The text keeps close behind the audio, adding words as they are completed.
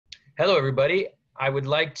Hello, everybody. I would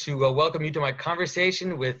like to welcome you to my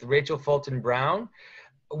conversation with Rachel Fulton Brown.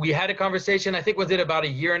 We had a conversation, I think, was it about a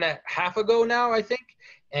year and a half ago now, I think?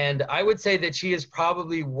 And I would say that she is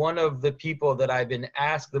probably one of the people that I've been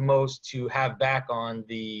asked the most to have back on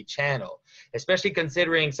the channel, especially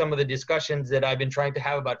considering some of the discussions that I've been trying to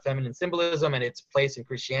have about feminine symbolism and its place in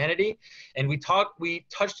Christianity. And we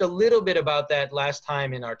touched a little bit about that last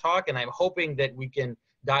time in our talk, and I'm hoping that we can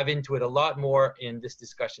dive into it a lot more in this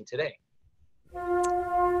discussion today.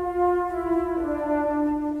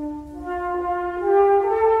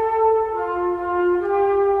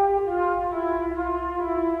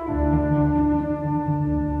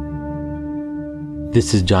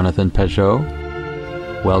 This is Jonathan Pageau.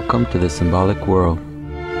 Welcome to the Symbolic World.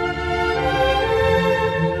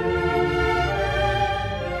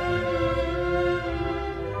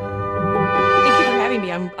 Thank you for having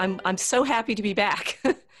me. I'm so happy to be back.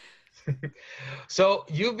 So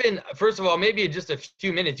you've been, first of all, maybe in just a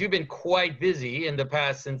few minutes, you've been quite busy in the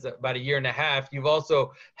past since about a year and a half. You've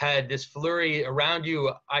also had this flurry around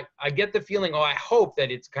you. I get the feeling, I hope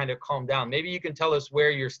that it's kind of calmed down. Maybe you can tell us where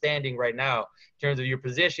you're standing right now in terms of your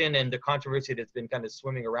position and the controversy that's been kind of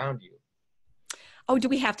swimming around you. Oh, do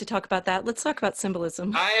we have to talk about that? Let's talk about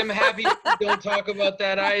symbolism. I am happy if you don't talk about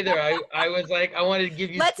that either. I was like, I wanted to give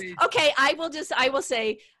you space. Okay, I will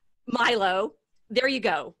say, Milo, there you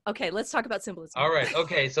go. Okay, let's talk about symbolism. All right.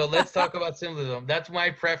 Okay, so let's talk about symbolism. That's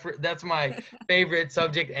my that's my favorite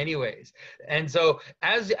subject anyways. And so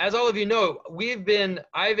as all of you know,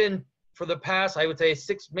 I've been for the past, I would say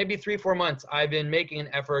 3-4 months, I've been making an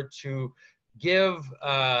effort to give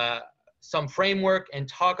some framework and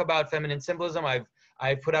talk about feminine symbolism.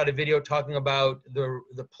 I put out a video talking about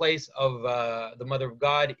the place of the Mother of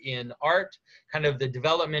God in art, kind of the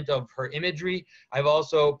development of her imagery. I've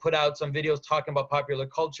also put out some videos talking about popular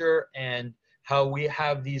culture and how we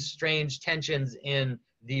have these strange tensions in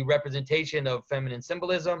the representation of feminine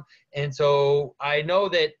symbolism. And so I know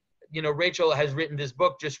that, Rachel has written this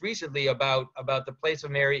book just recently about the place of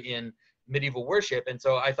Mary in medieval worship. And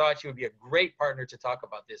so I thought she would be a great partner to talk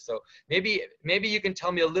about this. So maybe you can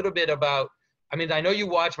tell me a little bit about, I know you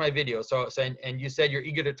watch my video, and you said you're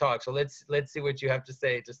eager to talk. So let's see what you have to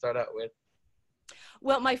say to start out with.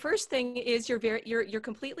 Well, my first thing is you're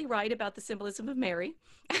completely right about the symbolism of Mary.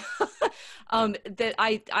 That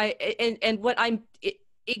and what I'm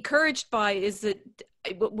encouraged by is that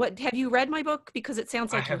what have you read my book? Because it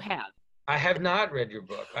sounds like you have. I have not read your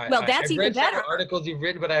book. Well, that's even better. I've read some articles you've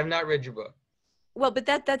written, but I have not read your book. Well, but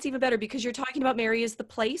that's even better because you're talking about Mary as the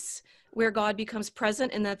place where God becomes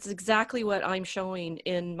present, and that's exactly what I'm showing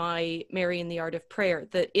in my Mary in the Art of Prayer.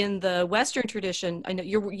 That in the Western tradition, I know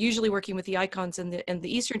you're usually working with the icons in the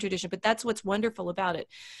Eastern tradition, but that's what's wonderful about it.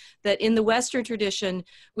 That in the Western tradition,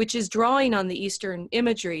 which is drawing on the Eastern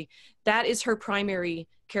imagery, that is her primary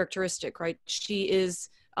characteristic, right? She is,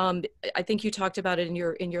 I think you talked about it in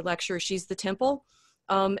your lecture. She's the temple,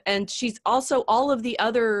 and she's also all of the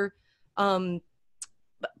other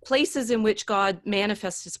places in which God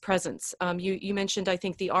manifests his presence. You mentioned, I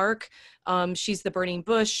think, the ark. She's the burning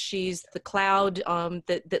bush. She's the cloud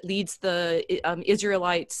that leads the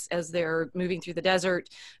Israelites as they're moving through the desert.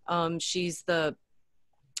 She's the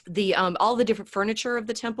all the different furniture of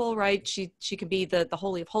the temple, right? She can be the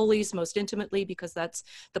Holy of Holies most intimately because that's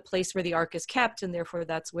the place where the ark is kept, and therefore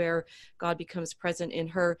that's where God becomes present in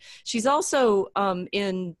her. She's also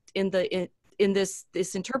in this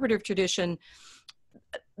interpretive tradition,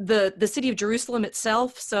 the city of Jerusalem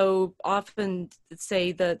itself. So often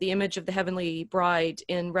say the image of the heavenly bride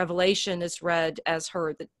in Revelation is read as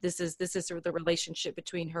her, that this is the relationship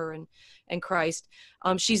between her and Christ.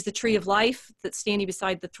 She's the tree of life that's standing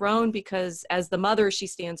beside the throne because as the mother, she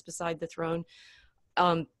stands beside the throne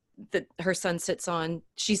that her son sits on.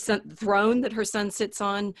 She's the throne that her son sits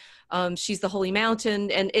on. She's the holy mountain,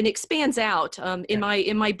 and it expands out. In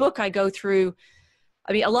my book, I go through,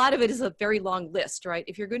 a lot of it is a very long list, right?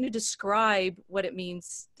 If you're going to describe what it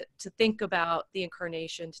means to think about the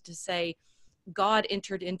incarnation, to say God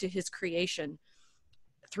entered into his creation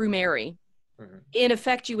through Mary, in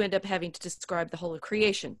effect, you end up having to describe the whole of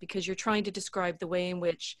creation because you're trying to describe the way in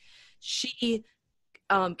which she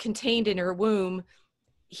contained in her womb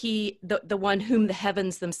the one whom the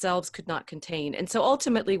heavens themselves could not contain. And so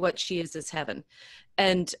ultimately what she is heaven.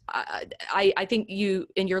 And I think you,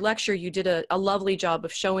 in your lecture, you did a lovely job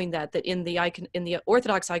of showing that in the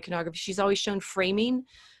Orthodox iconography, she's always shown framing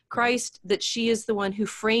Christ, that she is the one who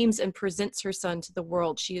frames and presents her son to the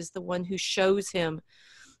world. She is the one who shows him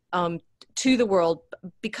to the world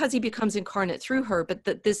because he becomes incarnate through her, but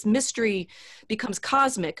that this mystery becomes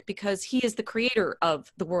cosmic because he is the creator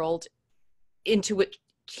of the world into which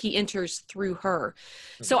he enters through her.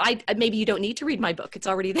 So maybe you don't need to read my book. It's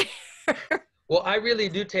already there. Well, I really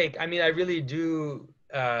do take, I mean, I really do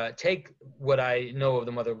take what I know of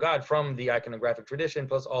the Mother of God from the iconographic tradition,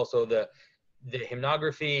 plus also the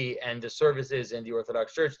hymnography and the services in the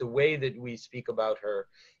Orthodox Church, the way that we speak about her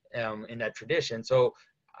in that tradition. So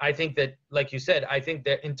I think that, like you said, I think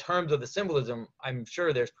that in terms of the symbolism, I'm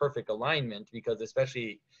sure there's perfect alignment, because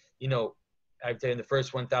especially, you know, I'd say in the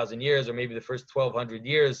first 1,000 years, or maybe the first 1,200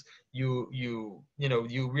 years, you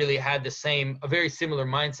really had a very similar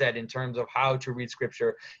mindset in terms of how to read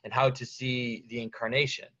scripture and how to see the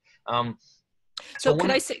incarnation. So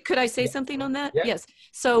could I say something on that? Yeah. Yes.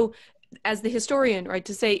 So as the historian, right,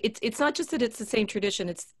 to say it's not just that it's the same tradition,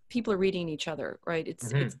 it's people are reading each other, right?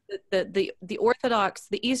 It's the Orthodox,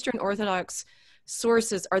 the Eastern Orthodox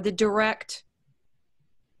sources are the direct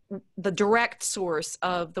source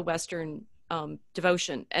of the Western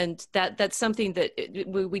devotion, and that's something that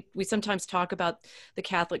we sometimes talk about the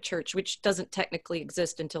Catholic Church, which doesn't technically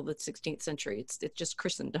exist until the 16th century. It's just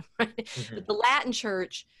Christendom, right? But the Latin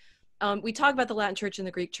Church, we talk about the Latin Church and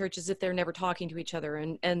the Greek Church as if they're never talking to each other,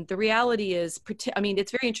 and the reality is, I mean,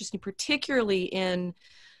 it's very interesting, particularly in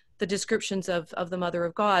the descriptions of the Mother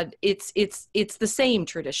of God. It's the same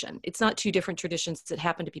tradition. It's not two different traditions that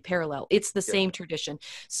happen to be parallel. It's the same tradition.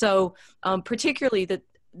 So particularly that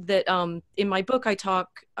in my book I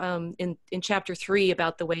talk in chapter 3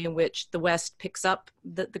 about the way in which the West picks up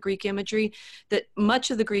the Greek imagery, that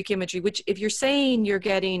much of the Greek imagery, which if you're saying you're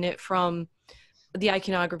getting it from the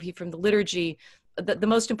iconography, from the liturgy, the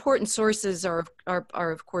most important sources are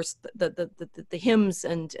of course the hymns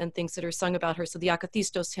and things that are sung about her. So the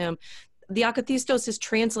Akathistos hymn, the Akathistos is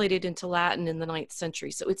translated into Latin in the 9th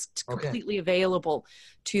century, so it's completely available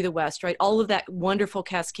to the West, right? All of that wonderful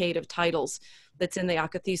cascade of titles that's in the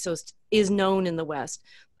Akathistos is known in the West.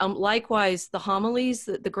 Likewise, the homilies,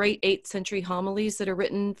 the great 8th century homilies that are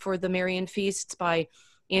written for the Marian feasts by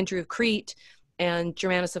Andrew of Crete and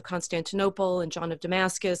Germanus of Constantinople and John of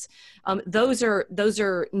Damascus, those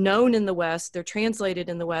are known in the West. They're translated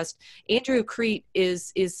in the West. Andrew of Crete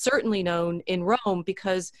is certainly known in Rome,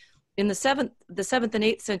 because in the 7th and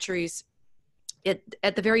 8th centuries,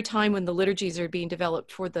 at the very time when the liturgies are being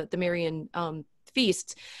developed for the Marian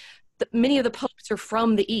feasts, many of the popes are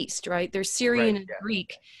from the East, right? They're Syrian and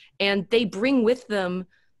Greek, and they bring with them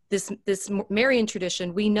this Marian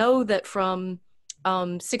tradition. We know that from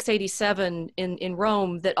 687 in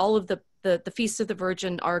Rome, that all of the feasts of the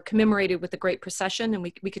Virgin are commemorated with the great procession, and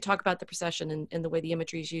we could talk about the procession and the way the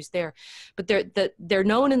imagery is used there. But they're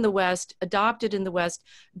known in the West, adopted in the West,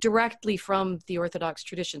 directly from the Orthodox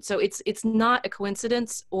tradition. So it's not a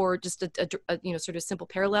coincidence or just a sort of simple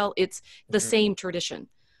parallel. It's the same tradition.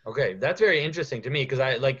 Okay, that's very interesting to me, because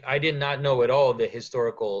I did not know at all the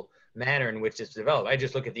historical manner in which it's developed. I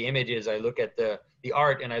just look at the images, I look at the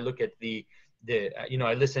art, and I look at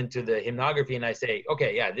I listen to the hymnography and I say,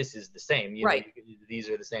 okay, yeah, this is the same. These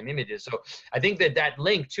are the same images. So I think that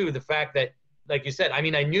link to the fact that, like you said, I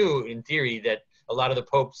mean, I knew in theory that a lot of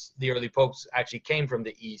the early popes actually came from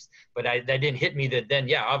the East, but that didn't hit me that then,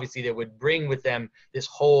 yeah, obviously they would bring with them this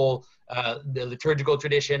whole, the liturgical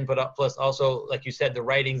tradition, but plus also, like you said, the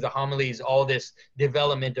writings, the homilies, all this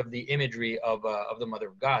development of the imagery of the Mother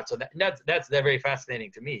of God. So that's very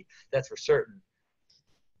fascinating to me. That's for certain.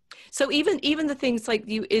 So even the things like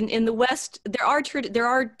in the West, there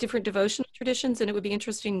are different devotional traditions, and it would be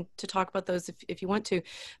interesting to talk about those if you want to.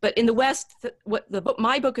 But in the West,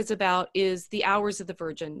 my book is about is the Hours of the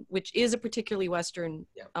Virgin, which is a particularly Western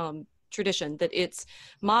tradition, that it's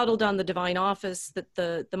modeled on the divine office that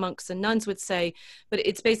the monks and nuns would say, but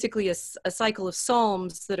it's basically a cycle of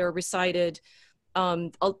psalms that are recited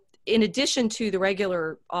in addition to the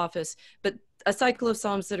regular office, but a cycle of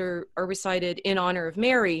psalms that are recited in honor of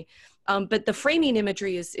Mary. But the framing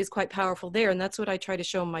imagery is quite powerful there, and that's what I try to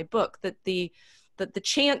show in my book, that the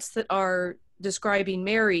chants that are describing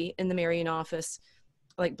Mary in the Marian office,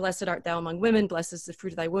 like "Blessed art thou among women, blessed is the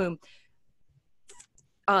fruit of thy womb,"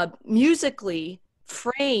 musically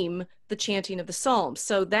frame the chanting of the Psalms.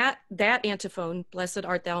 So that antiphon, "Blessed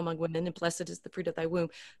art thou among women, and blessed is the fruit of thy womb,"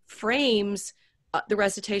 frames the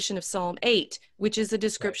recitation of Psalm 8, which is a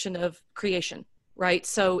description of creation, right?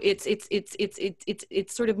 So it's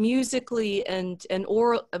sort of musically and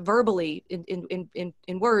oral, verbally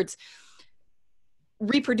in words,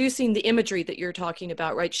 reproducing the imagery that you're talking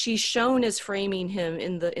about, right? She's shown as framing him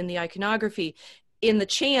in the iconography. In the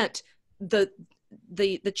chant, the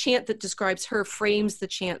chant that describes her frames the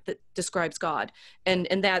chant that describes God, and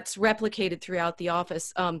that's replicated throughout the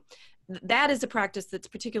office. That is a practice that's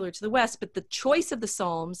particular to the West, but the choice of the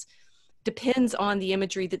Psalms depends on the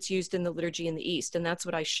imagery that's used in the liturgy in the East. And that's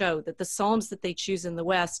what I show, that the Psalms that they choose in the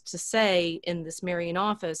West to say in this Marian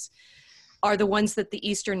office are the ones that the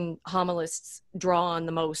Eastern homilists draw on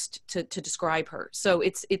the most to describe her. So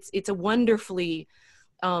it's a wonderfully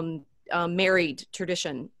married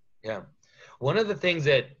tradition. Yeah. One of the things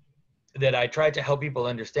that I try to help people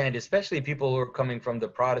understand, especially people who are coming from the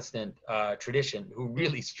Protestant tradition, who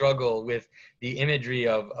really struggle with the imagery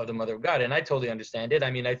of the Mother of God. And I totally understand it. I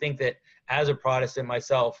mean, I think that as a Protestant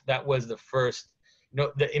myself, that was the first,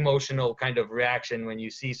 the emotional kind of reaction when you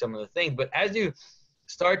see some of the things. But as you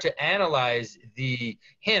start to analyze the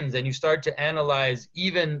hymns, and you start to analyze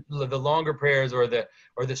even the longer prayers or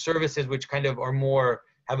the services which kind of are more,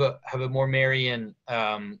 have a more Marian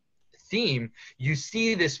theme, you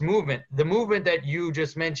see this movement, the movement that you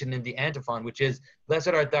just mentioned in the antiphon, which is, blessed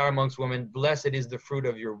art thou amongst women, blessed is the fruit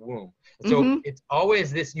of your womb. So it's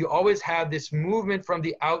always this, you always have this movement from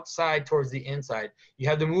the outside towards the inside. You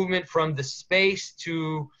have the movement from the space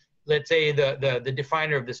to, let's say, the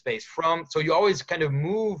definer of the space. So you always kind of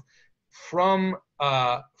move from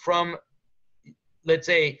let's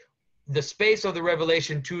say, the space of the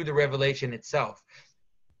revelation to the revelation itself.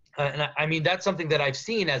 And I mean, that's something that I've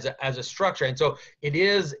seen as a structure. And so it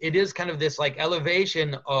is kind of this like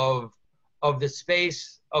elevation of the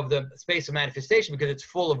space of manifestation, because it's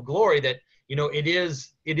full of glory, that, it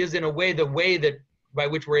is in a way, the way that by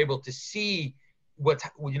which we're able to see what's,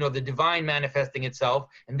 the divine manifesting itself.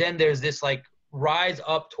 And then there's this like rise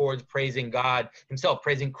up towards praising God himself,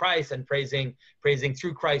 praising Christ, and praising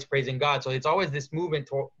through Christ, praising God. So it's always this movement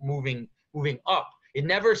moving up. It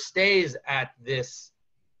never stays at this,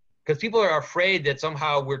 because people are afraid that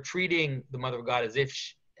somehow we're treating the Mother of God as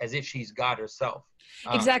if she's God herself.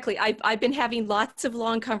 Exactly. I've been having lots of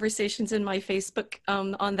long conversations in my Facebook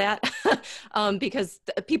on that because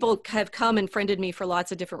people have come and friended me for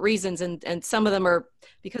lots of different reasons, and some of them are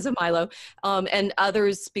because of Milo, and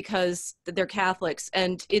others because they're Catholics.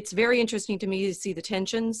 And it's very interesting to me to see the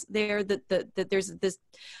tensions there, that there's this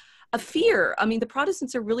a fear. I mean, the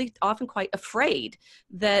Protestants are really often quite afraid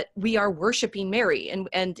that we are worshiping Mary,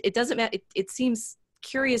 and it doesn't matter. It seems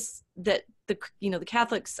curious that the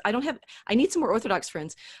Catholics, I need some more Orthodox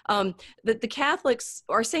friends, that the Catholics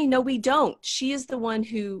are saying, no, we don't. She is the one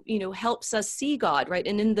who, helps us see God, right?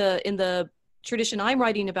 And in the tradition I'm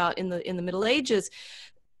writing about in the Middle Ages,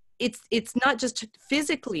 it's not just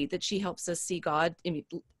physically that she helps us see God,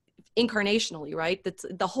 incarnationally, right? That's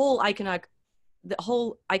the whole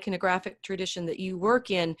iconographic tradition that you work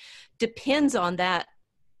in depends on that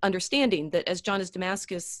understanding, that, as John of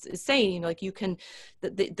Damascus is saying, like, you can,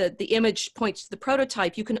 the image points to the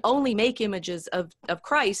prototype. You can only make images of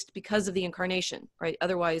Christ because of the incarnation, right?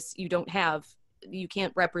 Otherwise you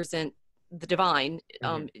can't represent the divine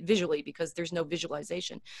visually, because there's no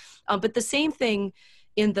visualization. But the same thing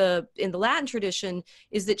in the Latin tradition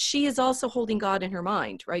is that she is also holding God in her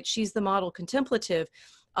mind, right? She's the model contemplative.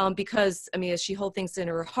 Because, as she holds things in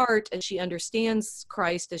her heart, as she understands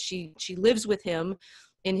Christ, as she lives with him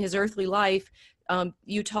in his earthly life,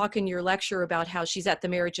 you talk in your lecture about how she's at the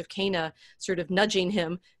marriage of Cana, sort of nudging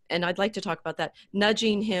him, and I'd like to talk about that,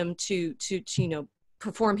 nudging him to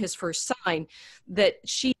perform his first sign, that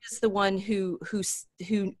she is the one who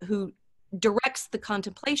directs the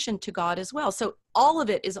contemplation to God as well. So all of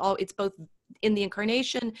it it's both in the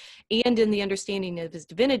incarnation and in the understanding of his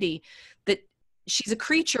divinity, that she's a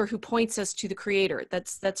creature who points us to the Creator.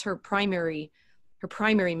 That's her primary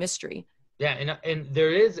mystery. Yeah, and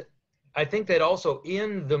there is, I think that also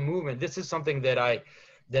in the movement, this is something that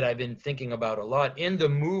I've been thinking about a lot, in the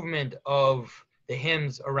movement of the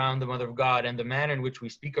hymns around the Mother of God and the manner in which we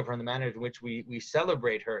speak of her and the manner in which we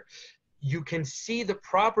celebrate her. You can see the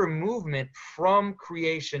proper movement from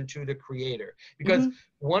creation to the Creator. Because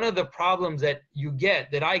one of the problems that you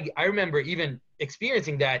get, that I remember even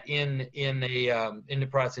experiencing that in the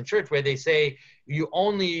Protestant church, where they say we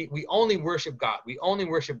only worship God. We only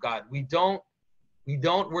worship God. We don't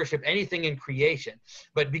worship anything in creation.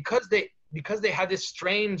 But because they have this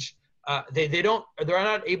strange, they're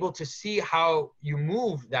not able to see how you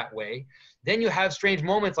move that way. Then you have strange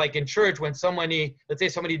moments, like in church, when let's say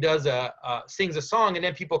somebody does sings a song, and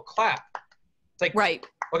then people clap. It's like, right.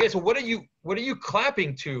 Okay, so what are you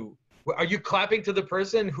clapping to? Are you clapping to the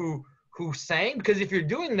person who sang? Because if you're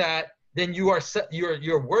doing that, then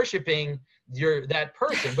you're worshiping that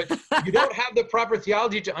person. But you don't have the proper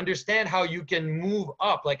theology to understand how you can move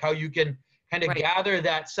up, like how you can kind of gather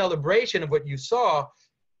that celebration of what you saw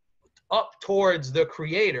up towards the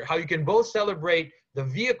Creator. How you can both celebrate the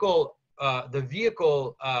vehicle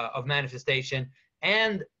of manifestation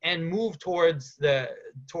and move towards the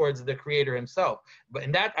Creator himself.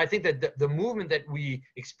 And that, I think that the movement that we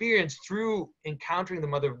experience through encountering the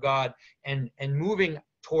Mother of God and moving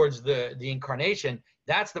towards the incarnation,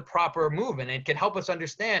 that's the proper movement. And it can help us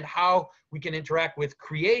understand how we can interact with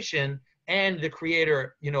creation and the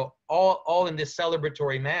Creator, all in this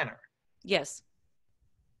celebratory manner. Yes.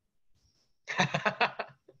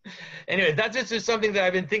 Anyway, that's just something that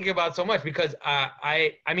I've been thinking about so much, because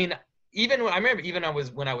I mean, when I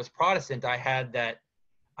was Protestant, I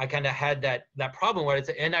kind of had that problem where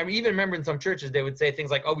and I even remember in some churches they would say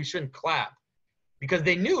things like, "Oh, we shouldn't clap," because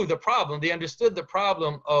they knew the problem. They understood the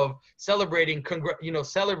problem of celebrating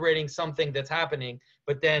something that's happening,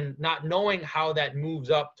 but then not knowing how that moves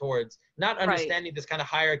up towards, not understanding this kind of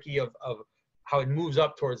hierarchy of how it moves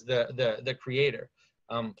up towards the Creator.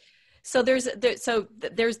 So there's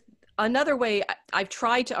another way I've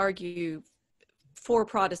tried to argue for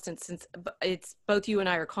Protestants, since it's both you and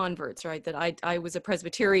I are converts, right? That I was a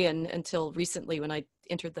Presbyterian until recently when I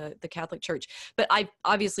entered the Catholic Church. But I've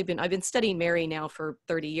been studying Mary now for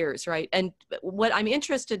 30 years, right? And what I'm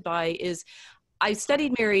interested by is I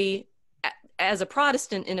studied Mary as a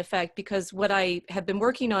Protestant, in effect, because what I have been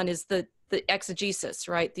working on is the exegesis,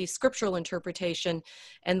 right? The scriptural interpretation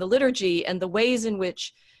and the liturgy and the ways in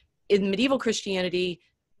which in medieval Christianity,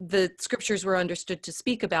 the scriptures were understood to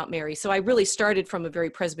speak about Mary. So I really started from a very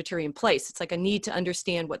Presbyterian place. It's like I need to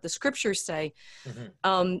understand what the scriptures say.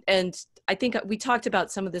 Mm-hmm. And I think we talked about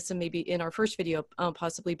some of this and maybe in our first video,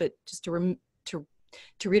 possibly, but just to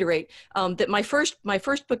reiterate, that my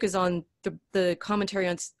first book is on the commentary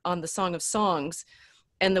on the Song of Songs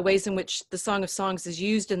and the ways in which the Song of Songs is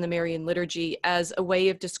used in the Marian liturgy as a way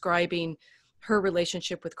of describing her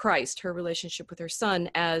relationship with Christ, her relationship with her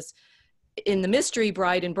Son as, in the mystery,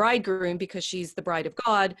 bride and bridegroom, because she's the bride of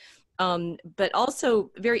God, but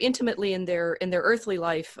also very intimately in their earthly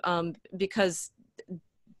life, because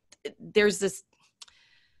there's this,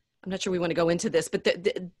 I'm not sure we want to go into this, but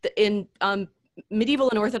in medieval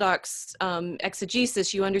and Orthodox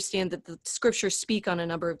exegesis, you understand that the scriptures speak on a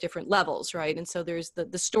number of different levels, right? And so there's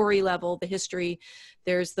the story level, the history,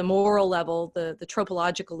 there's the moral level, the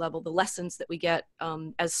tropological level, the lessons that we get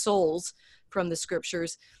as souls from the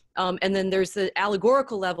scriptures. And then there's the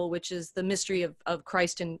allegorical level, which is the mystery of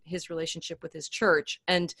Christ and his relationship with his church.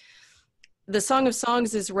 And the Song of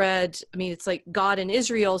Songs is read, I mean, it's like God and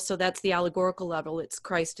Israel, so that's the allegorical level, it's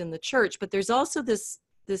Christ and the church. But there's also this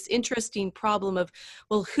interesting problem of,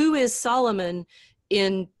 well, who is Solomon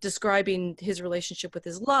in describing his relationship with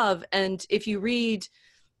his love? And if you read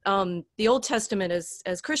the Old Testament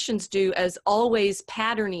as Christians do, as always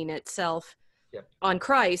patterning itself on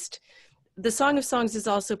Christ, the Song of Songs is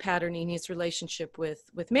also patterning his relationship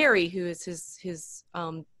with Mary, who is his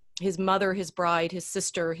mother, his bride, his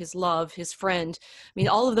sister, his love, his friend. I mean,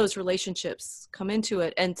 all of those relationships come into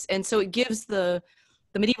it. And so it gives the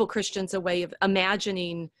medieval Christians a way of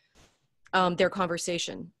imagining their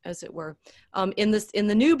conversation, as it were. In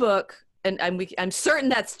the new book, and I'm certain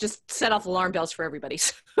that's just set off alarm bells for everybody.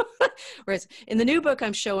 Whereas in the new book,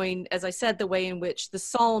 I'm showing, as I said, the way in which the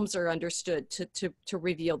Psalms are understood to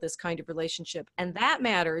reveal this kind of relationship. And that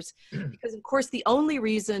matters because, of course, the only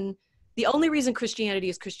reason Christianity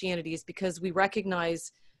is because we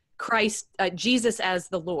recognize Christ, Jesus as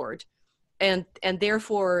the Lord. And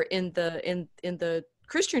therefore in the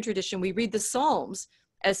Christian tradition, we read the Psalms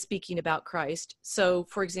as speaking about Christ. So,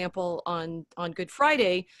 for example, on Good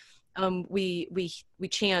Friday, we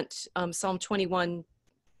chant Psalm 21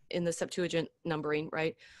 in the Septuagint numbering,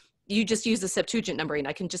 right? You just use the Septuagint numbering.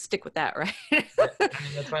 I can just stick with that, right? I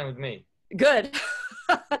mean, that's fine with me. Good.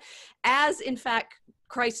 As, in fact,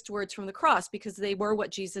 Christ's words from the cross, because they were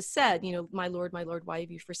what Jesus said, my Lord, why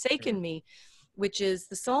have you forsaken me? Which is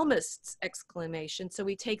the psalmist's exclamation. So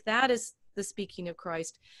we take that as the speaking of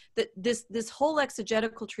Christ. That this whole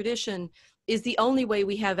exegetical tradition is the only way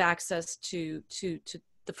we have access to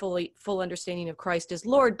the full understanding of Christ as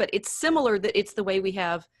Lord. But it's similar that it's the way we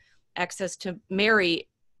have access to Mary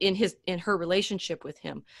in her relationship with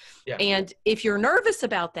him. Yeah. And if you're nervous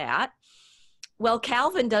about that, well,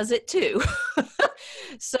 Calvin does it too.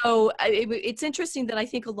 So it's interesting that I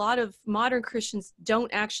think a lot of modern Christians don't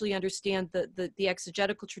actually understand the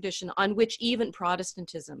exegetical tradition on which even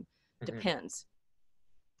Protestantism depends.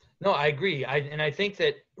 No, I agree. I think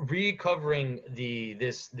that recovering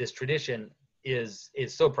this tradition is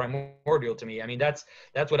so primordial to me. I mean, that's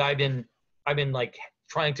what I've been like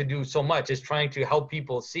trying to do so much, is trying to help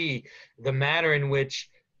people see the manner in which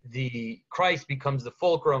the Christ becomes the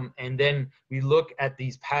fulcrum, and then we look at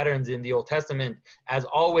these patterns in the Old Testament as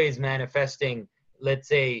always manifesting, let's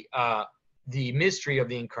say, the mystery of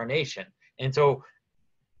the incarnation. And so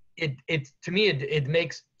it to me, it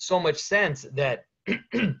makes so much sense that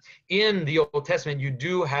in the Old Testament, you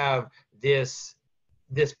do have this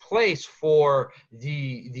place for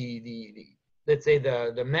the let's say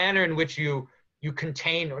the manner in which you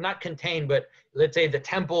contain, or not contain, but let's say the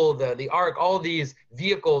temple, the ark, all these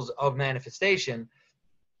vehicles of manifestation,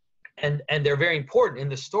 and they're very important in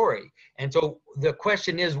the story. And so the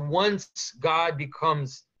question is, once God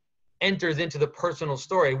enters into the personal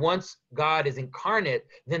story, once God is incarnate,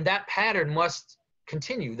 then that pattern must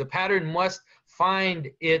continue. The pattern must find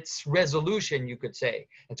its resolution, you could say.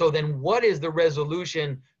 And so then what is the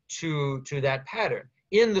resolution to that pattern?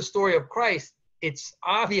 In the story of Christ, it's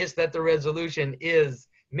obvious that the resolution is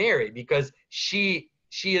Mary, because she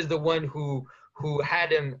is the one who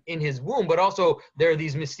had him in his womb. But also there are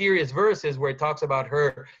these mysterious verses where it talks about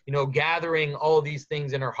her, gathering all these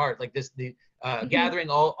things in her heart, like this, gathering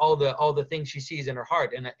all the things she sees in her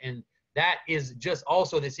heart, and that is just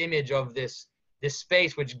also this image of this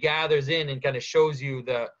space which gathers in and kind of shows you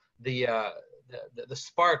the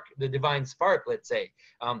spark, the divine spark, let's say.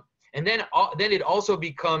 And then it also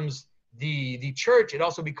becomes the church. It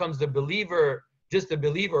also becomes the believer, just the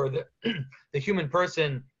believer, the human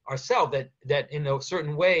person ourselves, that in a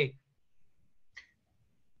certain way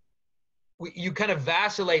you kind of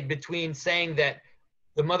vacillate between saying that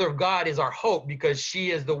the Mother of God is our hope because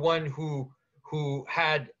she is the one who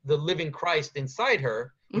had the living Christ inside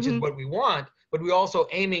her, which is what we want, but we also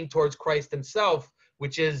aiming towards Christ himself,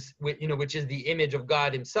 which is the image of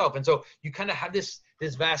God himself. And so you kind of have this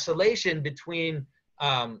vacillation between,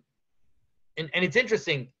 and it's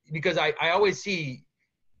interesting because I always see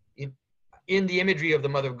in the imagery of the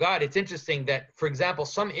Mother of God, it's interesting that, for example,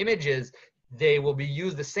 some images, they will be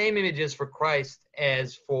used the same images for Christ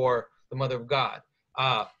as for the Mother of God.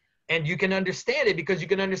 And you can understand it because you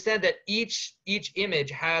can understand that each image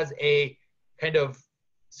has a kind of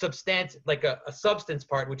substance, like a substance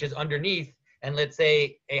part, which is underneath, and let's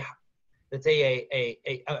say a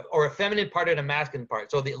feminine part and a masculine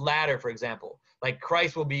part. So the ladder, for example, like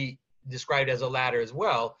Christ will be described as a ladder as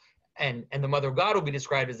well, and the Mother of God will be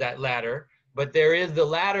described as that ladder. But there is the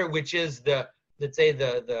ladder, which is the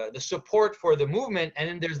support for the movement, and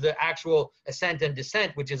then there's the actual ascent and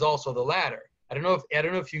descent, which is also the ladder. I don't know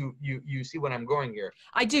if you see what I'm going here.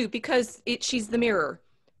 I do, because she's the mirror.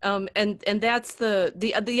 And that's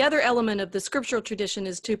the other element of the scriptural tradition,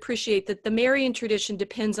 is to appreciate that the Marian tradition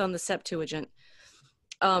depends on the Septuagint.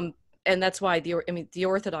 And that's why the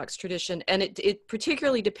Orthodox tradition, and it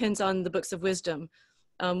particularly depends on the books of wisdom,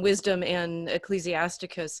 Wisdom and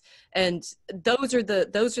Ecclesiasticus. And those are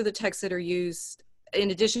the texts that are used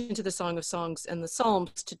in addition to the Song of Songs and the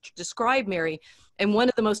Psalms to describe Mary. And one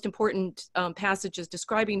of the most important passages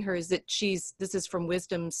describing her is that this is from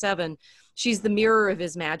Wisdom 7, she's the mirror of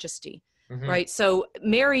his majesty, right? So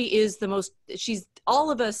Mary is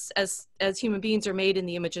all of us as human beings are made in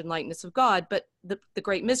the image and likeness of God, but the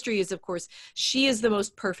great mystery is, of course, she is the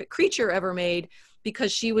most perfect creature ever made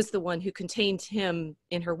because she was the one who contained him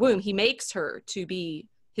in her womb. He makes her to be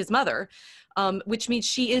his mother, which means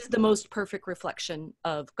she is the most perfect reflection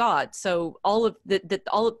of God. So all of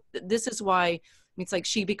this is why it's like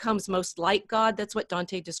she becomes most like God. That's what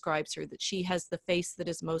Dante describes her, that she has the face that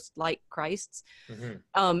is most like Christ's.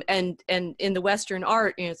 And in the Western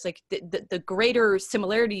art, it's like the greater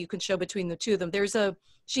similarity you can show between the two of them.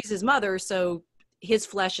 She's his mother, so his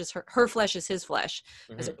flesh is her flesh is his flesh,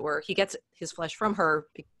 as it were. He gets his flesh from her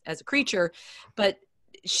as a creature, but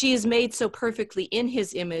she is made so perfectly in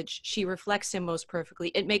his image. She reflects him most perfectly.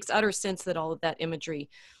 It makes utter sense that all of that imagery,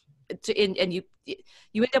 and you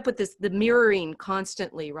end up with the mirroring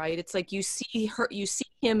constantly, right? It's like you see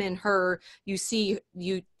him in her, you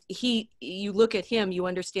look at him, you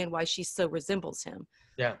understand why she so resembles him.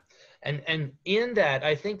 Yeah. And in that,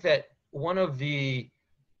 I think that one of the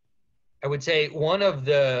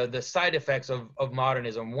side effects of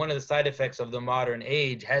modernism, one of the side effects of the modern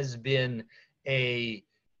age has been a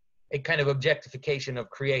kind of objectification of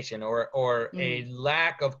creation, or a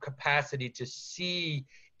lack of capacity to see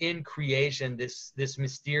in creation this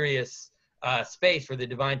mysterious space for the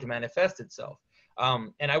divine to manifest itself.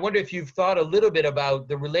 And I wonder if you've thought a little bit about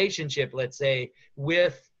the relationship, let's say,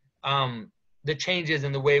 with the changes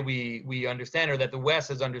in the way we understand, or that the West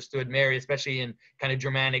has understood Mary, especially in kind of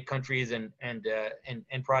Germanic countries and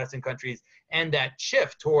Protestant countries, and that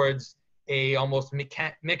shift towards a almost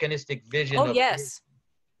mechanistic vision. Oh, yes.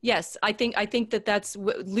 I think that's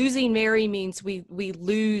losing Mary means we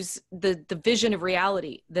lose the vision of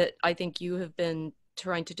reality that I think you have been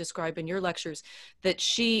trying to describe in your lectures. That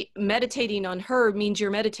meditating on her means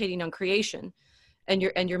you're meditating on creation, and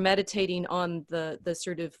you're meditating on the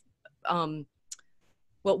sort of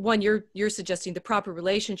well, one, you're suggesting the proper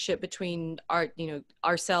relationship between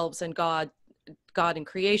ourselves and God and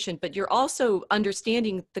creation, but you're also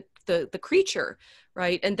understanding the creature,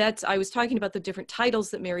 right? And that's, I was talking about the different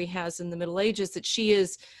titles that Mary has in the Middle Ages, that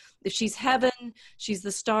if she's heaven, she's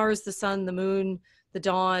the stars, the sun, the moon, the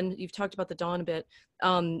dawn. You've talked about the dawn a bit.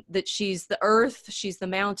 That she's the earth, she's the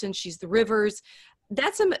mountains, she's the rivers.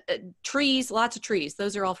 That's some trees, lots of trees.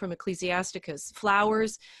 Those are all from Ecclesiasticus.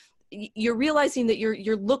 Flowers. You're realizing that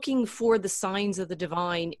you're looking for the signs of the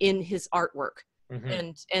divine in his artwork.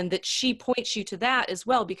 Mm-hmm. And that she points you to that as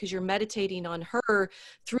well, because you're meditating on her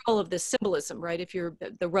through all of this symbolism, right? If you're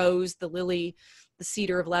the rose, the lily, the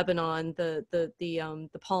cedar of Lebanon, the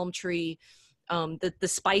palm tree, the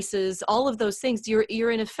spices, all of those things,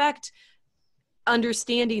 you're in effect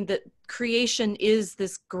understanding that creation is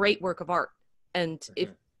this great work of art. And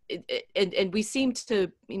mm-hmm. and we seem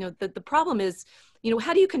to, the problem is,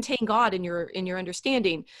 how do you contain God in your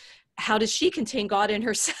understanding? How does she contain God in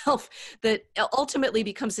herself that ultimately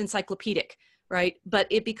becomes encyclopedic, right? But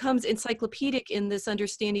it becomes encyclopedic in this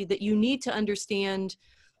understanding that you need to understand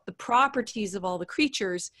the properties of all the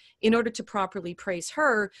creatures in order to properly praise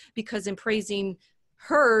her, because in praising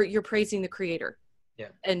her, you're praising the creator. Yeah.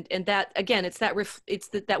 And that, again, it's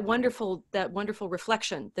that wonderful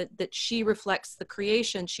reflection that she reflects the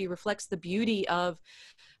creation. She reflects the beauty of,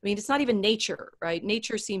 it's not even nature, right?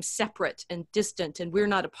 Nature seems separate and distant, and we're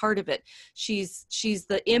not a part of it. She's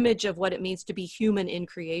the image of what it means to be human in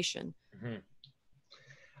creation. Mm-hmm.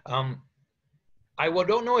 I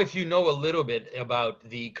don't know if you know a little bit about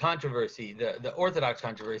the controversy, the Orthodox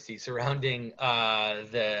controversy surrounding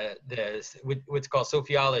what's called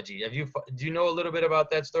sophiology. Do you know a little bit about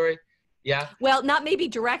that story? Yeah. Well, not maybe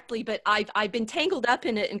directly, but I've been tangled up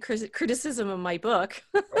in it in criticism of my book.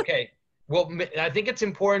 Okay. Well, I think it's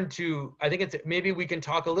important maybe we can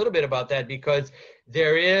talk a little bit about that, because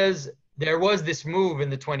there was this move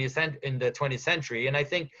in the 20th century, and I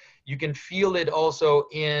think you can feel it also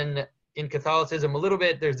in Catholicism a little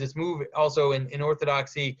bit. There's this move also in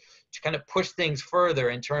Orthodoxy to kind of push things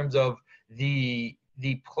further in terms of the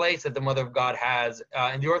place that the Mother of God has.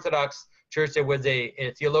 In the Orthodox Church, there was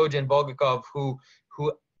a theologian, Bulgakov, who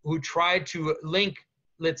tried to link,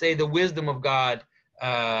 let's say, the wisdom of God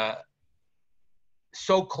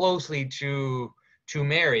so closely to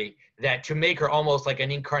Mary, that to make her almost like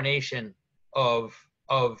an incarnation of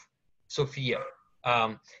Sophia.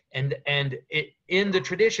 In the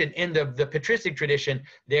tradition, in the patristic tradition,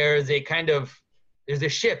 there's a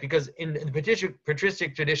shift, because in the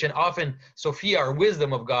patristic tradition, often Sophia, or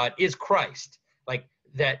wisdom of God, is Christ, like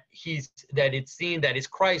that it's seen that it's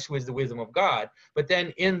Christ who is the wisdom of God. But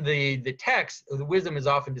then in the text, the wisdom is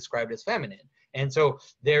often described as feminine, and so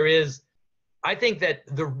there is. I think that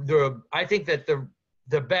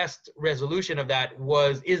the best resolution of that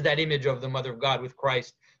is that image of the Mother of God with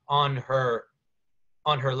Christ on her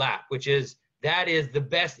lap, that is the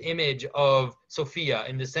best image of Sophia,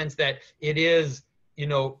 in the sense that it is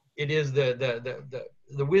the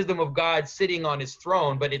wisdom of God sitting on his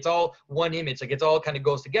throne, but it's all one image. Like, it's all kind of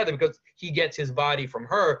goes together, because he gets his body from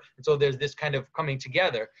her, and so there's this kind of coming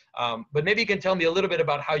together. But maybe you can tell me a little bit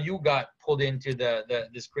about how you got pulled into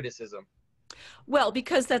this criticism. Well,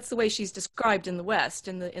 because that's the way she's described in the West,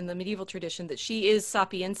 in the medieval tradition, that she is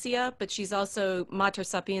sapientia, but she's also mater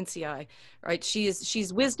sapientiae, right?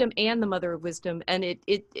 She's wisdom and the mother of wisdom. And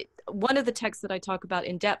one of the texts that I talk about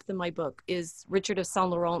in depth in my book is Richard of Saint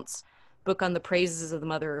Laurent's book on the praises of the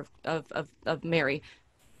mother of Mary,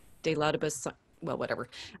 De Laudibus, well, whatever.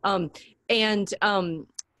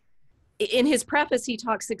 In his preface, he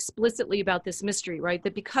talks explicitly about this mystery, right?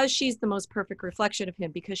 That because she's the most perfect reflection of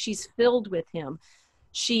him, because she's filled with him,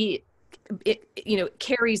 she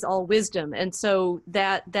carries all wisdom. And so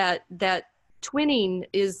that twinning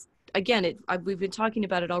is, again, we've been talking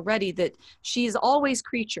about it already, that she's always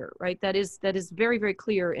creature, right? That is very, very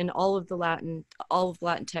clear in all of Latin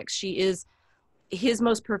texts. She is his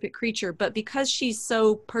most perfect creature, but because she's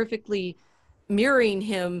so perfectly mirroring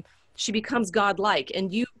him, she becomes godlike.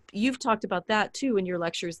 And you've talked about that too in your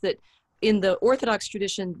lectures, that in the Orthodox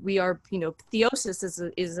tradition, we are,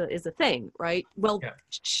 theosis is a thing, right? Well, yeah.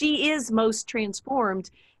 She is most transformed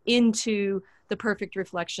into the perfect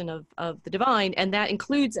reflection of the divine, and that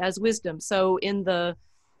includes as wisdom. So in the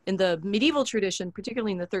medieval tradition,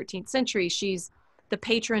 particularly in the 13th century, she's the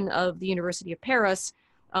patron of the University of Paris,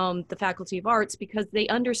 the Faculty of Arts, because they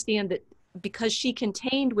understand that because she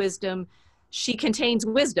contained wisdom, she contains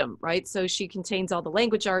wisdom, right? So she contains all the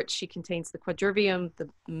language arts, she contains the quadrivium, the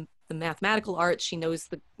mathematical arts, she knows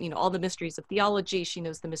all the mysteries of theology, she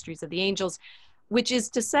knows the mysteries of the angels. which is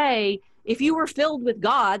to say, if you were filled with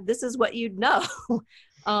God, this is what you'd know.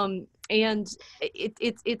 And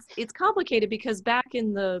it's complicated because back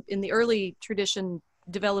in the early tradition,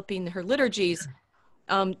 developing her liturgies,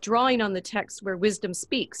 drawing on the text where wisdom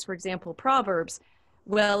speaks, for example, Proverbs.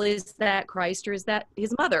 Well, is that Christ or is that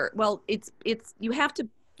his mother? Well, it's you have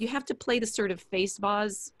to play the sort of face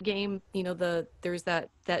vase game. You know, there's that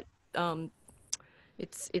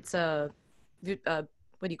it's a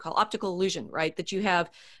what do you call optical illusion, right? That you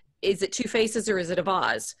have, is it two faces or is it a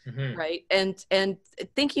vase, right? And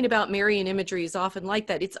thinking about Marian imagery is often like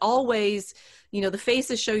that. It's always, you know, the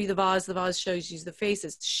faces show you the vase shows you the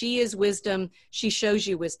faces. She is wisdom, she shows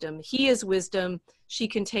you wisdom. He is wisdom, she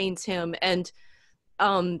contains him. And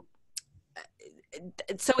so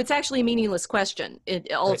it's actually a meaningless question.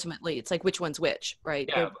 Ultimately, it's like, which one's which, right?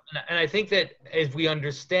 Yeah, and I think that as we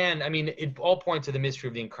understand, I mean, it all points to the mystery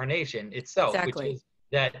of the incarnation itself, Exactly. which is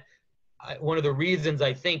that one of the reasons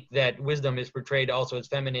I think that wisdom is portrayed also as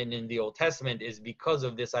feminine in the Old Testament is because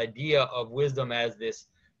of this idea of wisdom as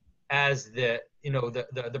the, you know,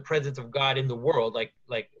 the presence of God in the world,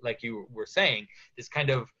 like you were saying, this kind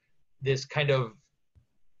of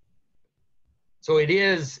so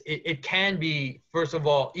it can be, first of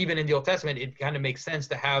all, even in the Old Testament, it kind of makes sense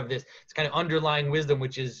to have this kind of underlying wisdom,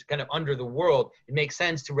 which is kind of under the world. It makes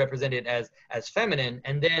sense to represent it as feminine.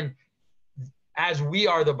 And then as we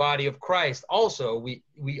are the body of Christ, also, we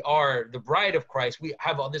are the bride of Christ. We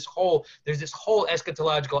have all there's this whole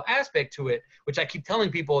eschatological aspect to it, which I keep telling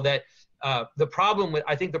people that I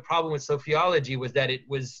think the problem with sophiology was that it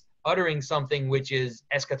was uttering something which is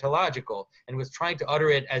eschatological and was trying to utter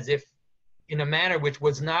it as if in a manner which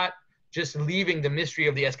was not just leaving the mystery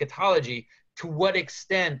of the eschatology, to what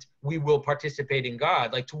extent we will participate in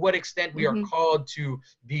God, like to what extent we are called to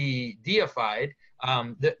be deified.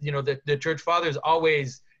 The church fathers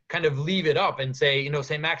always kind of leave it up and say, you know,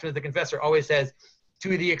 St. Maximus the Confessor always says,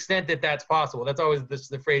 to the extent that that's possible. That's always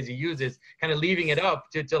the phrase he uses, kind of leaving it up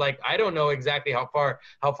to like, I don't know exactly how far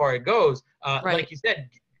it goes. Right. Like you said,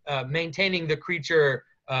 maintaining the creature,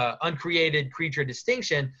 uncreated creature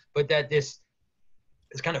distinction, but that this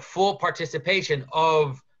kind of full participation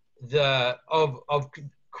of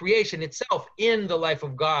creation itself in the life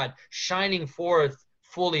of God, shining forth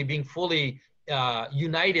fully, being fully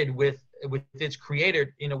united with its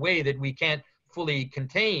creator in a way that we can't fully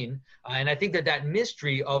contain. And I think that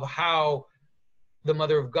mystery of how the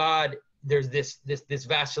Mother of God, there's this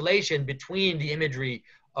vacillation between the imagery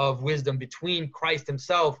of wisdom, between Christ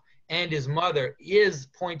himself and his mother, is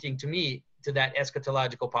pointing to me to that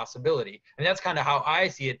eschatological possibility. And that's kind of how I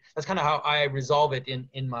see it. That's kind of how I resolve it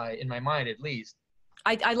in my mind, at least.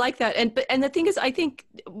 I like that. And the thing is, I think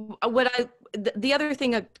the other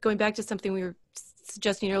thing, going back to something we were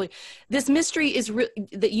suggesting earlier, this mystery is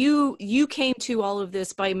that you came to all of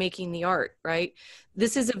this by making the art, right?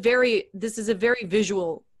 This is a very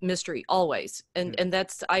visual mystery always. And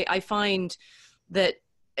that's, I find that,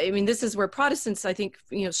 I mean, this is where Protestants, I think,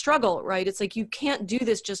 you know, struggle, right? It's like, you can't do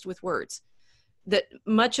this just with words. That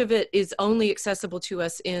much of it is only accessible to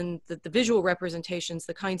us in the visual representations,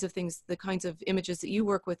 the kinds of things, the kinds of images that you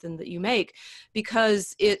work with and that you make,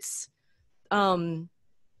 because it's,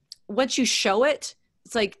 once you show it,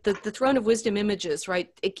 it's like the throne of wisdom images, right?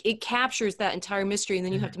 It captures that entire mystery, and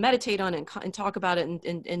then you have to meditate on it and talk about it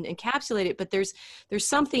and encapsulate it. But there's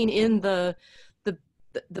something in the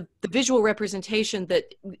visual representation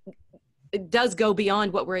that it does go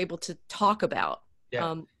beyond what we're able to talk about.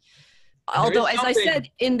 Yeah. Although, as I said,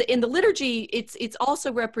 in the liturgy, it's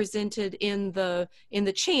also represented in the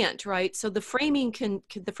chant, right? So the framing can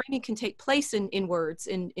take place in words,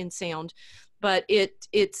 in sound, but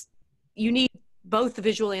it's you need both the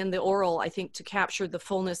visual and the oral, I think, to capture the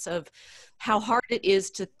fullness of how hard it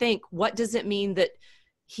is to think, what does it mean that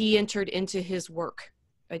he entered into his work?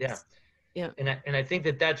 Yeah. And I think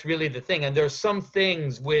that that's really the thing. And there's some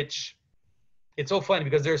things which, it's so funny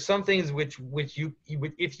because there's some things which you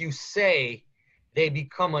if you say, they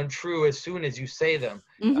become untrue as soon as you say them.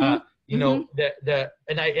 You know,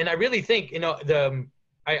 and I really think, you know,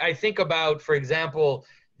 I think about, for example,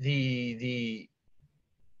 the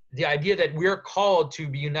idea that we're called to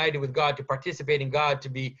be united with God, to participate in God, to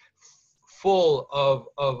be full of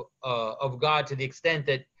God to the extent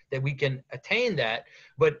that we can attain that.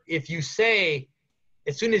 But if you say,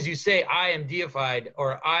 as soon as you say, I am deified,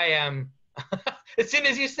 or I am, as soon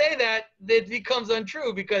as you say that, it becomes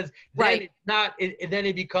untrue, because then then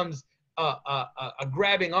it becomes a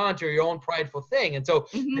grabbing onto your own prideful thing. And so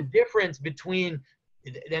the difference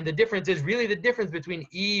is really the difference between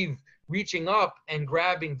Eve reaching up and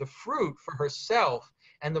grabbing the fruit for herself,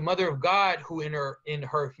 and the Mother of God, who in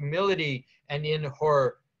her humility and in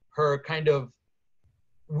her kind of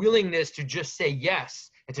willingness to just say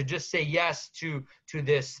yes, and to just say yes to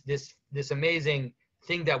this amazing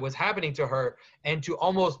thing that was happening to her, and to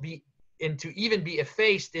almost be, and to even be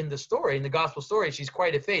effaced in the story, in the gospel story. She's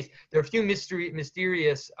quite effaced. There are a few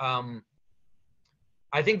mysterious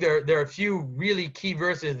I think there are a few really key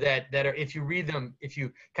verses that are, if you read them, if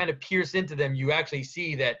you kind of pierce into them, you actually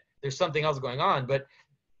see that there's something else going on. But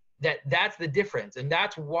that's the difference, and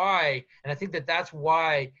that's why, and I think that's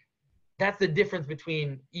why, that's the difference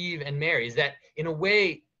between Eve and Mary, is that in a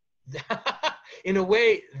way, the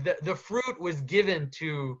fruit was given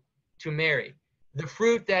to Mary. The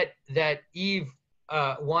fruit that Eve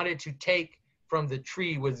wanted to take from the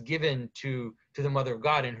tree was given to the Mother of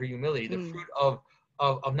God in her humility. The fruit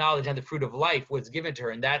of knowledge and the fruit of life was given to her,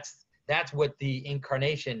 and that's what the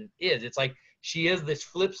incarnation is. It's like she is this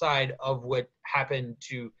flip side of what happened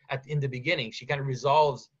in the beginning. She kind of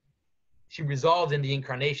resolves in the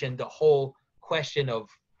incarnation the whole question of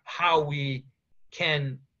how we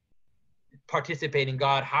can participate in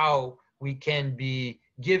God, how we can be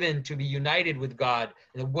given to be united with God,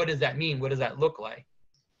 and what does that mean? What does that look like?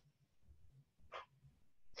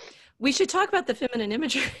 We should talk about the feminine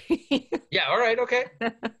imagery. Yeah, all right, okay.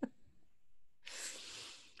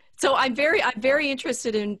 So I'm very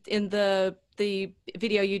interested in the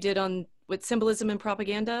video you did on with symbolism and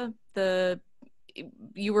propaganda.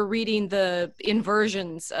 You were reading the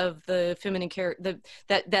inversions of the feminine character,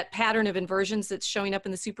 that pattern of inversions that's showing up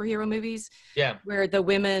in the superhero movies. Yeah. Where the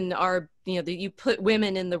women are, you put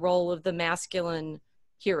women in the role of the masculine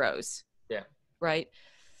heroes. Yeah. Right.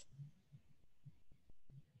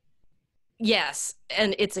 Yes,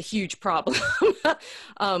 and it's a huge problem.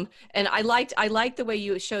 And I liked the way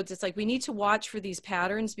you showed. It's like we need to watch for these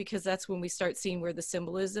patterns, because that's when we start seeing where the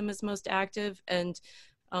symbolism is most active. And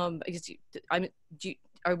are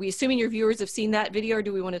we assuming your viewers have seen that video, or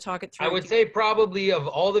do we want to talk it through? I would say probably of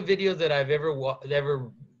all the videos that I've ever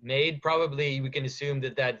made, probably we can assume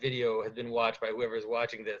that video has been watched by whoever's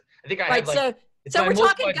watching this. I think I have like. So we're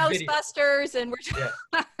talking Ghostbusters, and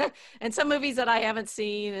we're and some movies that I haven't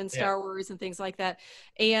seen, and Star Wars and things like that.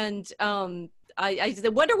 And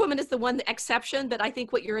the Wonder Woman is the one exception, but I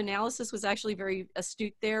think what your analysis was actually very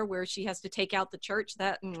astute there, where she has to take out the church.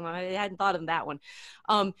 That I hadn't thought of that one.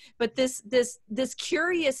 But this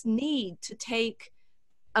curious need to take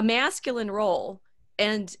a masculine role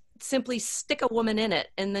and simply stick a woman in it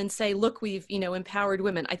and then say, look, we've empowered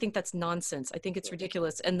women. I think that's nonsense. I think it's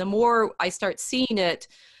ridiculous. And the more I start seeing it,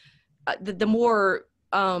 the more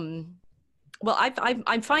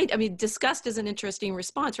disgust is an interesting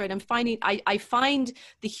response, right? I find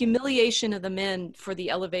the humiliation of the men for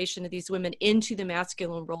the elevation of these women into the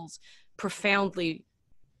masculine roles profoundly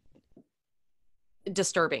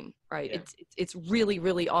disturbing, right? Yeah. It's really,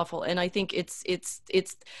 really awful. And I think it's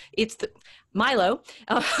the Milo.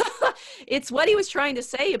 It's what he was trying to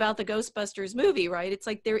say about the Ghostbusters movie, right? It's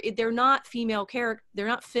like they're not female character, they're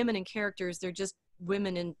not feminine characters, they're just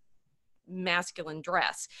women in masculine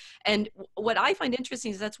dress. And what I find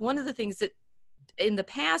interesting is that's one of the things that in the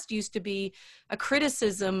past used to be a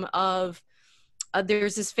criticism of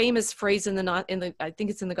there's this famous phrase in I think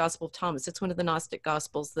it's in the Gospel of Thomas. It's one of the Gnostic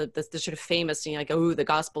Gospels, the sort of famous, the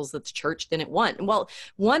Gospels that the church didn't want. Well,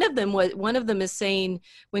 one of them is saying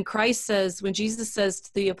when Jesus says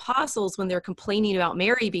to the apostles when they're complaining about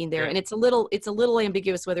Mary being there, and it's a little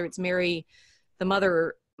ambiguous whether it's Mary, the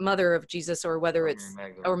mother of Jesus, or whether it's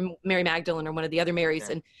Mary Magdalene or one of the other Marys.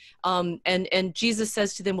 Yeah. And Jesus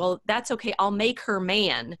says to them, well, that's okay. I'll make her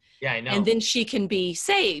man. Yeah, I know. And then she can be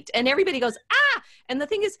saved. And everybody goes, ah. And the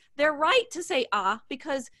thing is, they're right to say,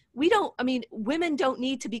 because women don't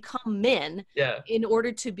need to become men in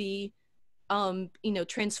order to be,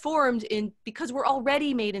 transformed because we're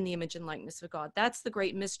already made in the image and likeness of God. That's the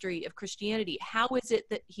great mystery of Christianity. How is it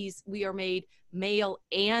that we are made male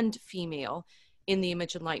and female in the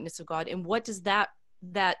image and likeness of God, and what does that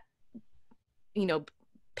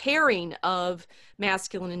pairing of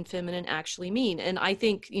masculine and feminine actually mean? And I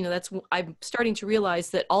think I'm starting to realize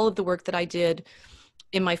that all of the work that I did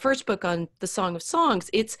in my first book on the Song of Songs,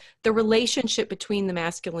 it's the relationship between the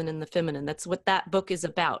masculine and the feminine. That's what that book is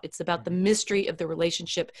about. It's about the mystery of the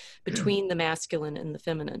relationship between the masculine and the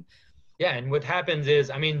feminine. Yeah, and what happens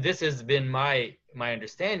is, this has been my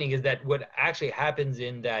understanding, is that what actually happens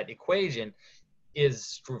in that equation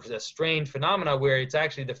is a strange phenomena where it's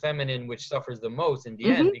actually the feminine which suffers the most in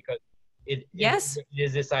the end, because it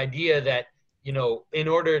is this idea that in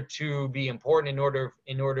order to be important,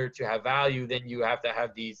 in order to have value, then you have to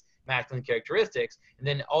have these masculine characteristics, and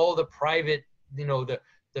then all the private, the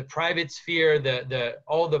the private sphere,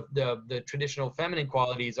 all the traditional feminine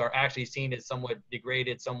qualities are actually seen as somewhat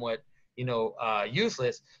degraded, somewhat,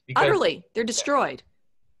 useless, because Utterly, they're destroyed.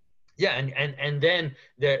 yeah, and then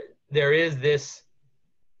there is this,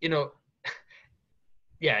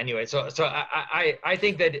 yeah, anyway, so I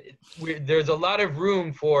think that there's a lot of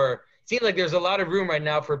room for, seems like there's a lot of room right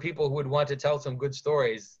now for people who would want to tell some good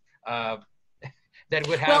stories that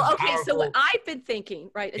would have Well, okay, powerful, so what I've been thinking,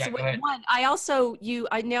 right? Yeah, So go ahead. one, I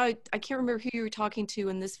can't remember who you were talking to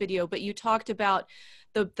in this video, but you talked about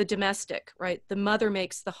the domestic, right? The mother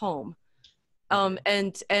makes the home.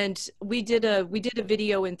 And we did a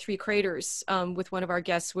video in Three Craters with one of our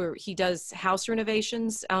guests where he does house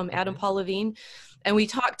renovations, Adam Paul Levine, and we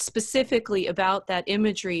talked specifically about that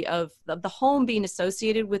imagery of the home being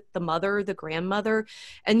associated with the mother, the grandmother,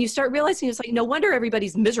 and you start realizing it's like, no wonder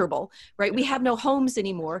everybody's miserable, right? We have no homes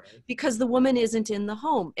anymore because the woman isn't in the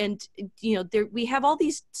home. And we have all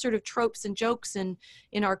these sort of tropes and jokes in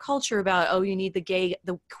our culture about, oh, you need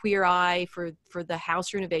the queer eye for the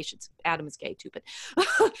house renovations. Adam is gay too, but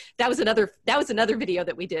that was another video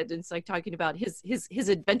that we did. And it's like talking about his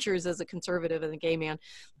adventures as a conservative and a gay man.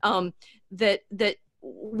 That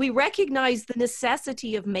we recognize the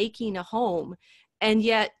necessity of making a home, and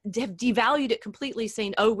yet have devalued it completely,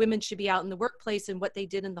 saying, oh, women should be out in the workplace and what they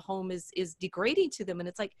did in the home is degrading to them. And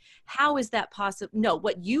it's like, how is that possible? No,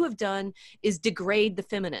 what you have done is degrade the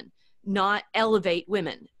feminine, not elevate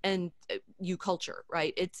women and you culture,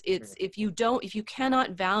 right? It's if you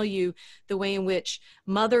cannot value the way in which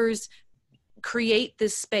mothers create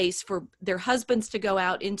this space for their husbands to go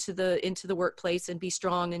out into the workplace and be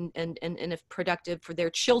strong and productive, for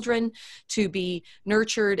their children to be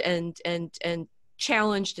nurtured and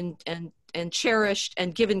challenged and cherished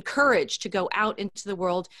and given courage to go out into the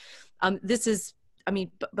world. This is,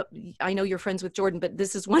 but I know you're friends with Jordan, but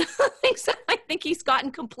this is one of the things that I think he's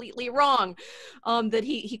gotten completely wrong. That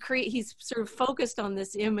he's sort of focused on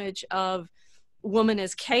this image of woman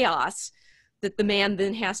as chaos that the man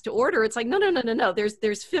then has to order. It's like, no.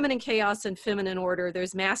 There's feminine chaos and feminine order.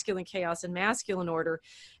 There's masculine chaos and masculine order.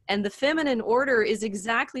 And the feminine order is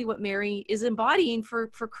exactly what Mary is embodying for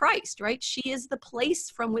Christ, right? She is the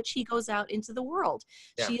place from which he goes out into the world.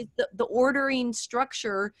 Yeah. She is the ordering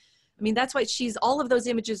structure. That's why she's all of those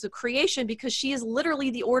images of creation, because she is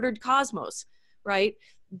literally the ordered cosmos, right?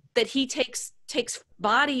 That he takes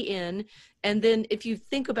body in. And then if you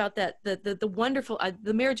think about that, the wonderful,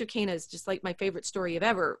 the marriage of Cana is just like my favorite story of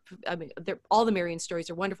ever. All the Marian stories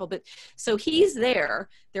are wonderful, but so he's there,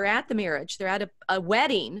 they're at the marriage, they're at a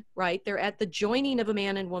wedding, right? They're at the joining of a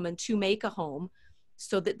man and woman to make a home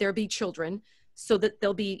so that there be children, so that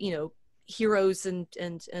there'll be, heroes and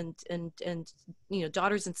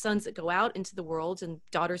daughters and sons that go out into the world, and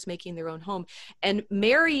daughters making their own home. And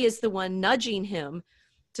Mary is the one nudging him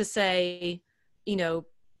to say,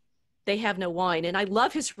 they have no wine. And I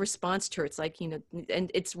love his response to her. It's like,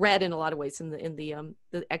 and it's read in a lot of ways in the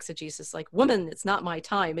exegesis, like, woman, it's not my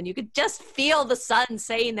time. And you could just feel the son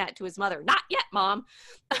saying that to his mother, not yet, mom.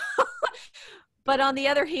 But on the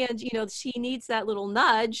other hand, she needs that little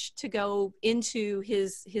nudge to go into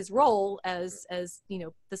his role as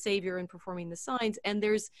the savior and performing the signs. And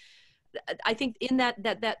I think in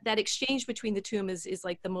that exchange between the two is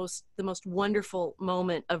like the most wonderful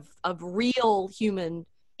moment of real human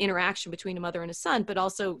interaction between a mother and a son, but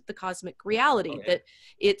also the cosmic reality that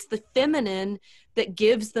it's the feminine that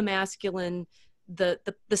gives the masculine the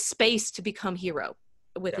space to become hero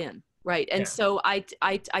within. Yeah. Right. And so I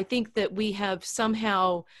think that we have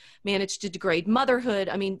somehow managed to degrade motherhood.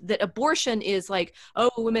 That abortion is like, oh,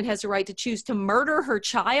 a woman has a right to choose to murder her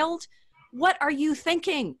child. What are you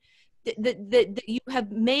thinking? That you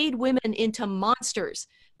have made women into monsters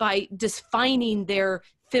by defining their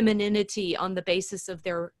femininity on the basis of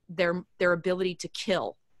their ability to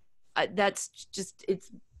kill. That's just,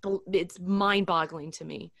 it's mind-boggling to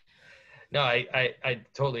me. No, I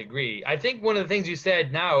totally agree. I think one of the things you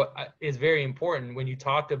said now is very important when you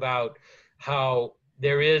talked about how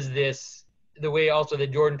there is this, the way also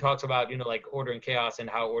that Jordan talks about, like order and chaos, and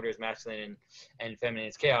how order is masculine and feminine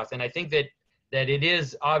is chaos. And I think that it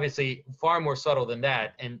is obviously far more subtle than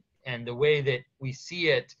that. And the way that we see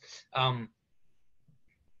it,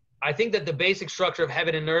 I think that the basic structure of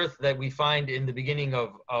heaven and earth that we find in the beginning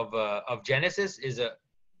of Genesis is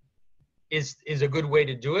a good way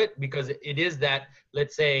to do it, because it is that,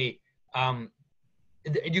 let's say,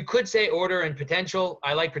 you could say order and potential.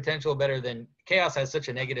 I like potential better than chaos. Has such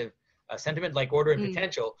a negative sentiment, like order and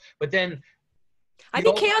potential. But then I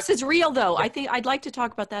think chaos is real, though. I think I'd like to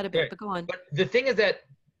talk about that a bit, but go on. But the thing is that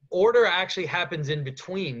order actually happens in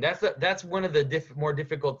between. That's one of the more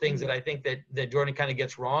difficult things that I think that Jordan kind of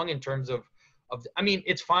gets wrong in terms of I mean,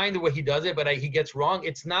 it's fine the way he does it, but he gets wrong.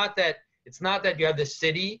 It's not that you have the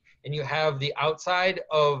city and you have the outside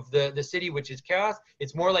of the city, which is chaos.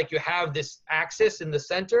 It's more like you have this axis in the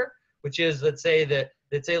center, which is, let's say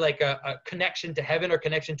like a connection to heaven or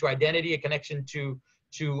connection to identity, a connection to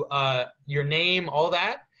your name, all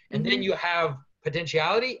that. And then you have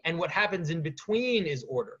potentiality, and what happens in between is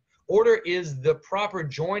order. Order is the proper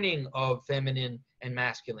joining of feminine and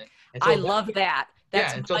masculine. And so I love that.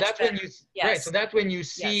 That's and so that's better. when you Yes. So that's when you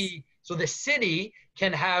see. So the city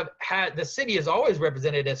can have the city is always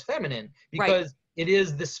represented as feminine because it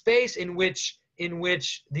is the space in which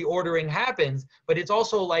the ordering happens, but it's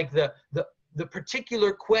also like the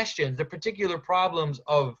particular questions, the particular problems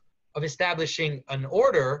of establishing an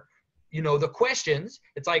order. You know, the questions,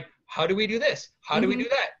 it's like, how do we do this? How do we do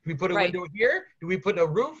that? Do we put a window here? Do we put a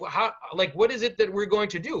roof? How, like, what is it that we're going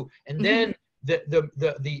to do? And then the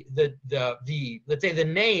let's say the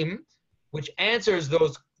name, which answers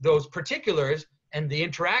those particulars, and the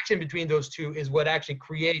interaction between those two is what actually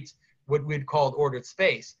creates what we'd call ordered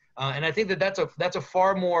space. And I think that's a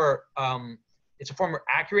far more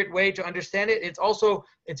accurate way to understand it. It's also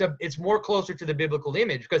it's more closer to the biblical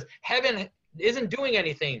image, because heaven isn't doing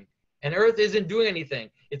anything and earth isn't doing anything.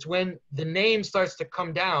 It's when the name starts to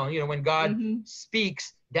come down, you know, when God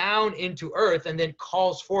speaks down into earth and then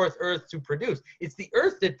calls forth earth to produce. It's the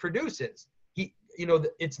earth that produces.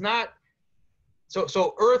 It's not.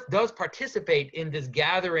 So earth does participate in this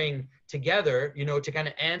gathering together, you know, to kind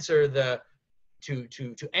of answer to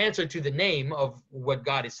answer to the name of what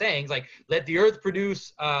God is saying. It's like, let the earth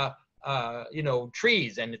produce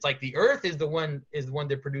trees, and it's like the earth is the one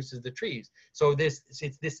that produces the trees. So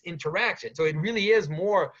it's this interaction. So it really is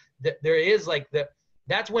more that there is like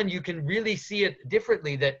that's when you can really see it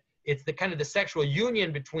differently, that it's the kind of the sexual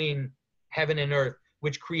union between heaven and earth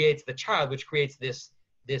which creates the child, which creates this.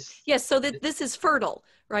 Yes, so this is fertile,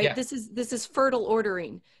 right? Yeah. This is fertile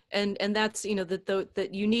ordering, and that's, you know, that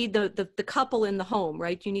you need the couple in the home,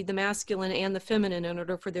 right? You need the masculine and the feminine in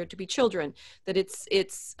order for there to be children. That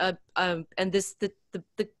and this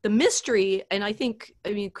the mystery, and I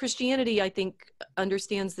mean Christianity, I think,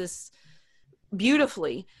 understands this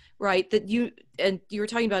beautifully, right? That you were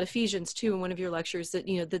talking about Ephesians too in one of your lectures, that,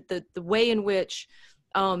 you know, the way in which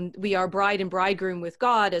we are bride and bridegroom with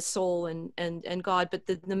God as soul and God, but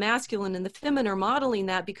the masculine and the feminine are modeling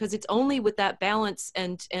that, because it's only with that balance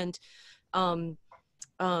and I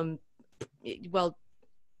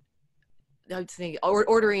would think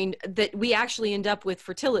ordering that we actually end up with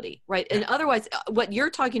fertility, right? And otherwise, what you're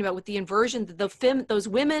talking about with the inversion, those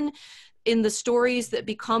women in the stories that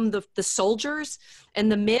become the soldiers,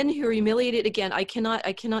 and the men who are humiliated. Again, I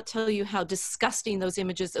cannot tell you how disgusting those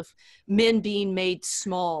images of men being made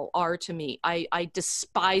small are to me. I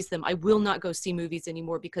despise them. I will not go see movies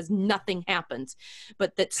anymore because nothing happens.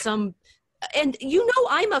 But that and you know,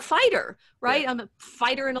 I'm a fighter, right? I'm a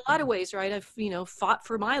fighter in a lot of ways, right? I've, you know, fought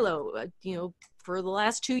for Milo, for the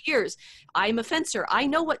last 2 years. I'm a fencer. I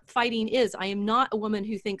know what fighting is. I am not a woman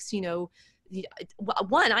who thinks, you know,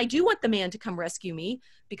 one, I do want the man to come rescue me,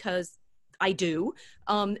 because I do.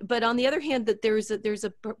 But on the other hand, that there's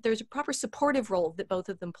a proper supportive role that both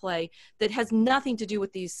of them play that has nothing to do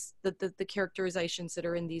with the characterizations that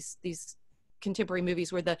are in these contemporary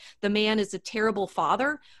movies, where the man is a terrible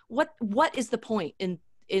father. What is the point in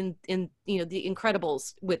you know, the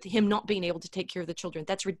Incredibles, with him not being able to take care of the children?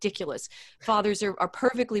 That's ridiculous. Fathers are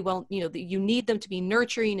perfectly well, you know, you need them to be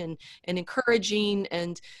nurturing and encouraging,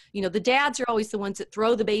 and, you know, the dads are always the ones that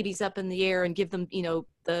throw the babies up in the air and give them, you know,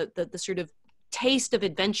 the sort of taste of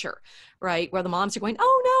adventure, right? Where the moms are going,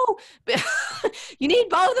 oh no, you need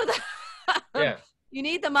both of them. Yeah. You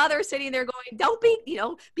need the mother sitting there going, don't be, you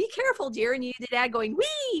know, be careful, dear. And you need the dad going,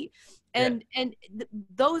 wee. And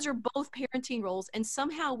those are both parenting roles. And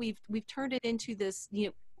somehow we've turned it into this, you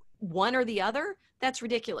know, one or the other. That's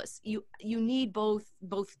ridiculous. You need both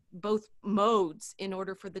modes in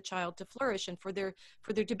order for the child to flourish, and for there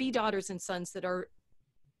to be daughters and sons that are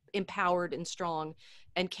empowered and strong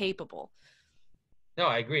and capable. No,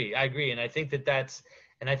 I agree. And I think that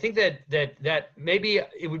maybe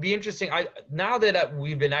it would be interesting. Now that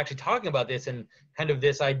we've been actually talking about this and kind of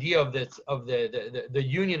this idea of the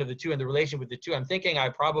union of the two and the relation with the two, I'm thinking I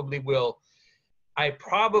probably will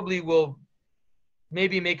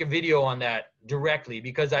maybe make a video on that directly,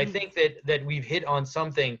 because I think that we've hit on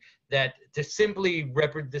something, that to simply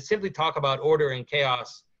talk about order and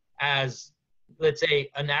chaos as, let's say,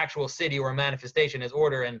 an actual city or a manifestation as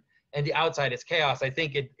order, and the outside is chaos. I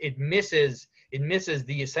think it misses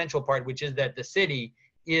the essential part, which is that the city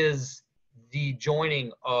is the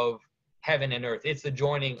joining of heaven and earth. It's the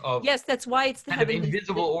joining of, yes, that's why it's the kind of heavenly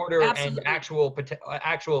invisible order and absolutely.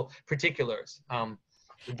 actual particulars.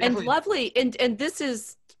 And lovely, and this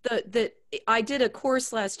is the I did a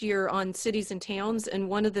course last year on cities and towns, and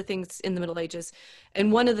one of the things in the Middle Ages,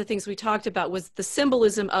 and one of the things we talked about was the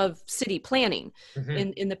symbolism of city planning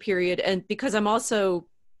in the period. And because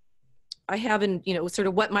I haven't, sort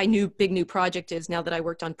of what my big new project is now that I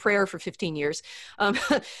worked on prayer for 15 years. I'm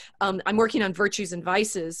working on virtues and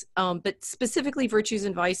vices, but specifically virtues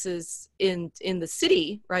and vices in the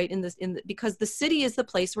city, right? Because the city is the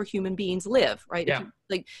place where human beings live, right? Yeah.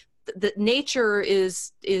 Like the nature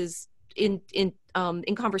is in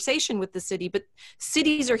conversation with the city, but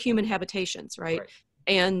cities are human habitations, right?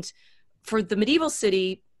 And for the medieval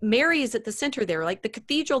city, Mary is at the center there. Like the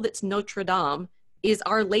cathedral that's Notre Dame is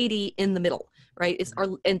Our Lady in the middle, right? It's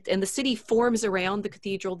and the city forms around the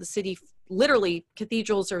cathedral. The city, literally,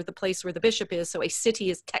 cathedrals are the place where the bishop is. So a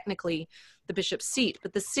city is technically the bishop's seat,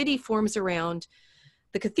 but the city forms around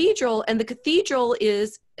the cathedral, and the cathedral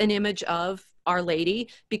is an image of Our Lady,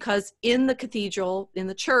 because in the cathedral, in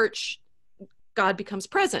the church, God becomes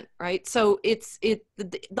present, right? So the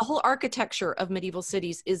whole architecture of medieval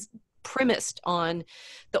cities is premised on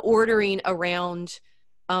the ordering around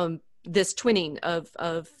this twinning of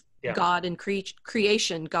God and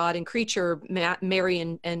creation, God and creature, Mary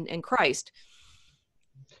and Christ.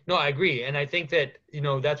 No, I agree. And I think that,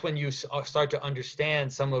 that's when you start to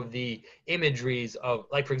understand some of the imageries of,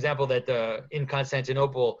 like, for example, that in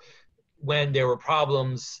Constantinople, when there were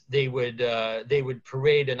problems, they would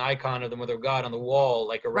parade an icon of the Mother of God on the wall,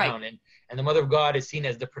 like around, and the Mother of God is seen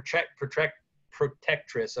as the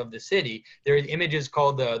protectress of the city. There are images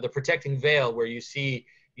called the protecting veil, where you see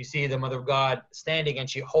the Mother of God standing, and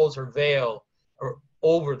she holds her veil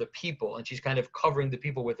over the people, and she's kind of covering the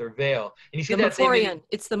people with her veil. And you see that same image,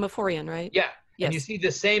 it's the Maphorian, right? yeah. Yes. And you see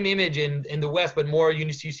the same image in the West, but more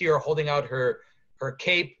you see her holding out her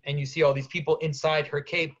cape, and you see all these people inside her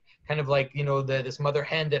cape, kind of like, this mother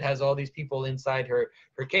hen that has all these people inside her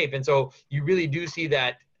cape. And so you really do see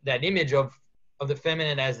that image of the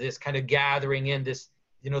feminine as this kind of gathering in this,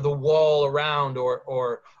 the wall around,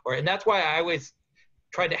 or and that's why I always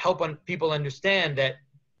try to help people understand that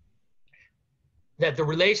the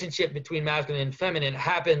relationship between masculine and feminine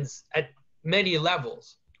happens at many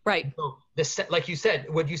levels. Right. So like you said,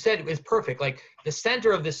 what you said is perfect. Like the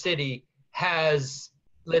center of the city has,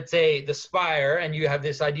 let's say, the spire, and you have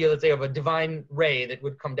this idea, let's say, of a divine ray that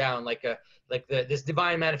would come down, this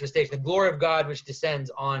divine manifestation, the glory of God which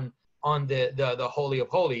descends on the Holy of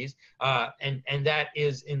Holies, and that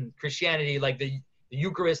is in Christianity like the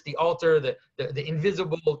Eucharist, the altar, the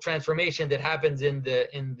invisible transformation that happens in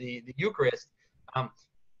the Eucharist.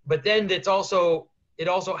 But then it also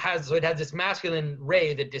has this masculine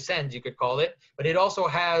ray that descends, you could call it, but it also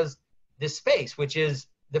has this space, which is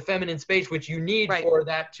the feminine space, which you need for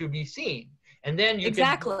that to be seen. And then you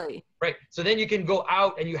right. So then you can go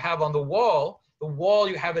out, and you have on the wall,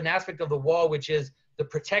 you have an aspect of the wall, which is the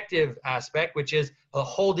protective aspect, which is a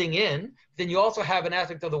holding in. Then you also have an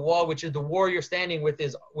aspect of the wall, which is the warrior standing with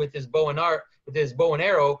his bow and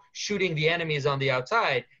arrow, shooting the enemies on the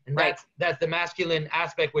outside. And that's the masculine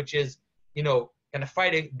aspect, which is, kind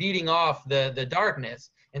of beating off the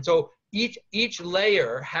darkness. And so each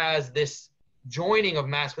layer has this joining of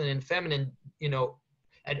masculine and feminine,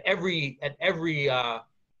 at every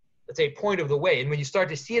let's say point of the way. And when you start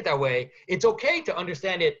to see it that way, it's okay to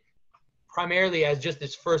understand it primarily as just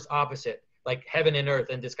this first opposite, like heaven and earth,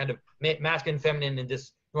 and this kind of masculine and feminine and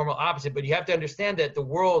this normal opposite. But you have to understand that the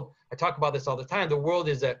world, I talk about this all the time, the world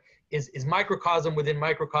is microcosm within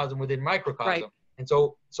microcosm within microcosm. Right. And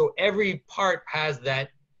so every part has that.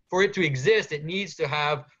 For it to exist, it needs to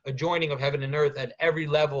have a joining of heaven and earth at every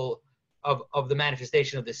level of the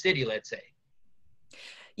manifestation of the city, let's say.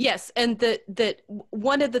 Yes, and that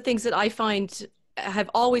one of the things that I have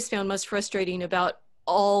always found most frustrating about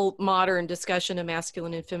all modern discussion of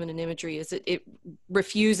masculine and feminine imagery is it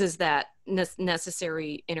refuses that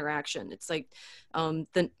necessary interaction. It's like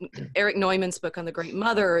Eric Neumann's book on the Great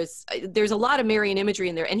Mother there's a lot of Marian imagery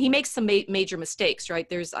in there, and he makes some major mistakes, right?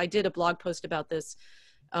 I did a blog post about this.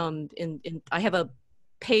 I have a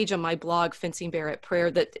page on my blog, Fencing Bear at Prayer,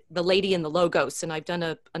 that the Lady in the Logos, and I've done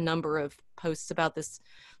a number of posts about this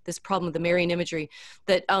problem of the Marian imagery,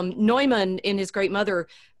 that Neumann in his Great Mother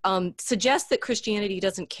suggests that Christianity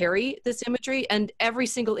doesn't carry this imagery, and every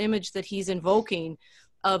single image that he's invoking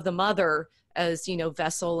of the mother as,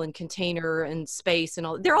 vessel and container and space and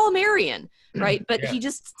all, they're all Marian, right? But he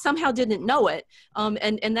just somehow didn't know it.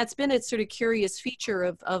 And that's been a sort of curious feature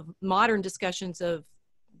of modern discussions of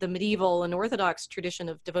the medieval and Orthodox tradition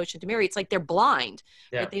of devotion to Mary, it's like they're blind.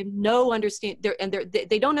 Yeah. Right? They have no understand.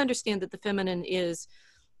 They don't understand that the feminine is,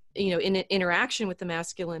 you know, in interaction with the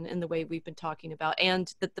masculine in the way we've been talking about,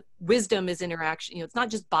 and that the wisdom is interaction. You know, it's not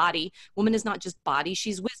just body. Woman is not just body.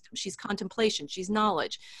 She's wisdom. She's contemplation. She's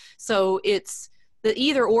knowledge. So it's the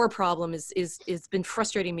either or problem is been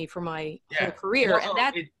frustrating me for my whole career. Well, and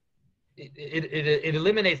that it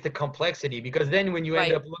eliminates the complexity, because then when you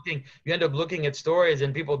end up looking at stories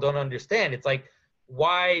and people don't understand, it's like,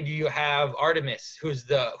 why do you have Artemis, who's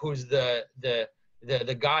the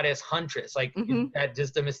goddess huntress? Like, that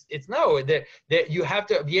just it's no, that you have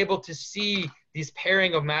to be able to see these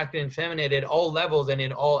pairing of masculine and feminine at all levels and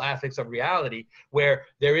in all aspects of reality, where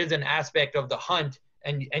there is an aspect of the hunt,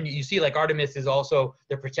 and you see, like, Artemis is also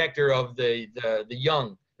the protector of the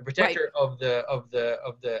young, the protector of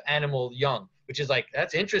the animal young, which is like,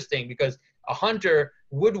 that's interesting, because a hunter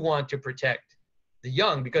would want to protect the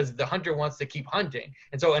young, because the hunter wants to keep hunting.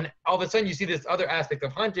 And all of a sudden you see this other aspect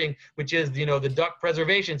of hunting, which is, you know, the Duck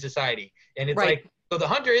Preservation Society. And it's like, so the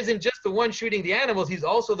hunter isn't just the one shooting the animals, he's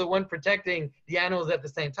also the one protecting the animals at the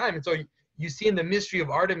same time. And so you see in the mystery of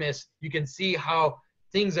Artemis, you can see how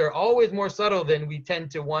things are always more subtle than we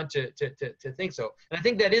tend to want to think so. And I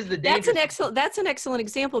think that is the danger. That's an excellent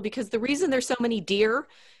example, because the reason there's so many deer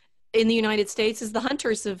in the United States is the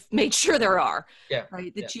hunters have made sure there are.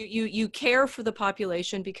 Right. That you care for the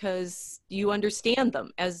population because you understand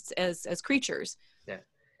them as creatures. Yeah.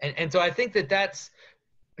 And so I think that's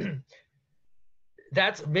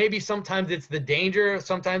maybe sometimes it's the danger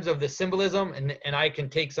sometimes of the symbolism, and I can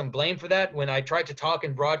take some blame for that when I try to talk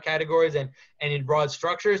in broad categories and in broad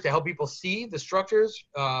structures to help people see the structures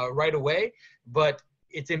right away. But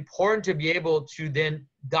it's important to be able to then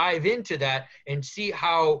dive into that and see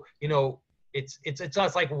how, you know, it's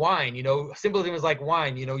not like wine, you know. Symbolism is like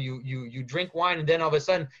wine, you know. You drink wine, and then all of a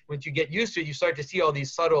sudden, once you get used to it, you start to see all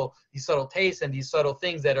these subtle tastes and these subtle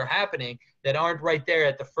things that are happening that aren't right there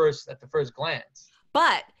at the first glance.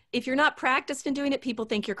 But if you're not practiced in doing it, people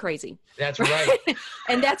think you're crazy. That's right.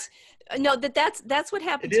 And that's what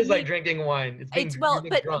happens. It is like drinking wine.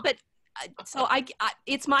 So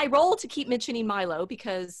it's my role to keep mentioning Milo,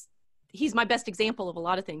 because he's my best example of a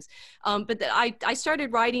lot of things. But I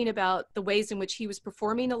started writing about the ways in which he was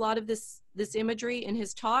performing a lot of this imagery in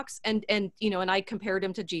his talks, and you know, and I compared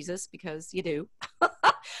him to Jesus, because you do.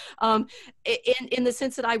 In the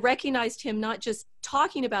sense that I recognized him not just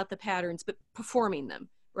talking about the patterns, but performing them,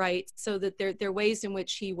 right? So that there are ways in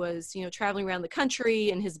which he was, you know, traveling around the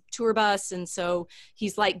country in his tour bus, and so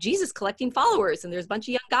he's like Jesus collecting followers, and there's a bunch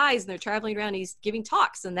of young guys, and they're traveling around, and he's giving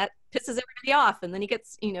talks, and that pisses everybody off, and then he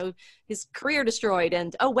gets, you know, his career destroyed,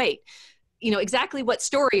 and oh wait, you know, exactly what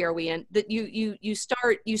story are we in? That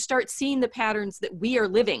you start seeing the patterns that we are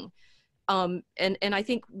living. And I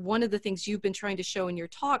think one of the things you've been trying to show in your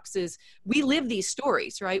talks is we live these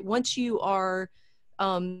stories, right? Once you are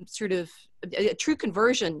sort of a true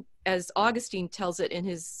conversion, as Augustine tells it in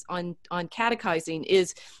his on catechizing,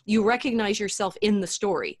 is you recognize yourself in the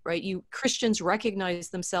story, right? Christians recognize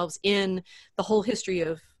themselves in the whole history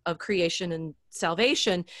of creation and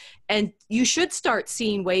salvation, and you should start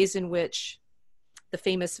seeing ways in which the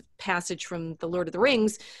famous passage from The Lord of the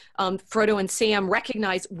Rings, Frodo and Sam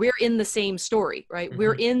recognize we're in the same story, right?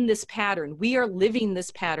 We're in this pattern. We are living this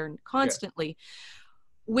pattern constantly,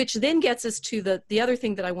 which then gets us to the other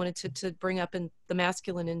thing that I wanted to bring up in the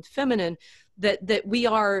masculine and feminine, that we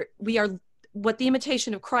are what the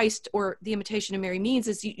imitation of Christ or the imitation of Mary means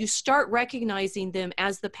is you start recognizing them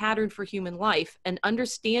as the pattern for human life, and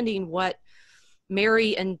understanding what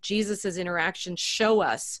Mary and Jesus's interactions show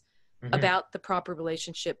us about the proper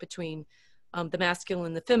relationship between the masculine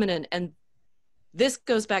and the feminine. And this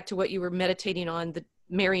goes back to what you were meditating on, the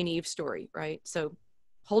Mary and Eve story, right? So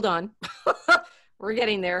hold on. We're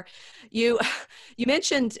getting there. You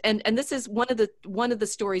mentioned, and this is one of the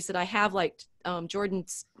stories that I have liked,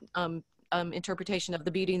 Jordan's interpretation of the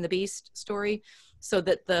Beauty and the Beast story, so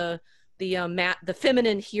that the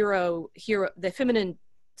feminine the feminine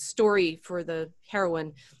story for the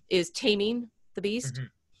heroine is taming the beast.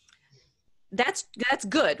 That's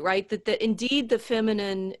good, right? That indeed the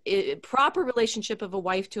feminine proper relationship of a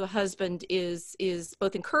wife to a husband is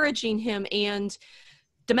both encouraging him and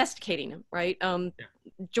domesticating him, right?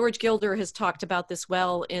 George Gilder has talked about this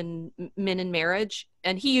well in Men in Marriage,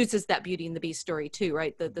 and he uses that Beauty and the Beast story too,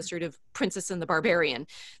 right? The sort of Princess and the Barbarian,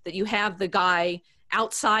 that you have the guy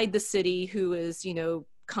outside the city who is, you know,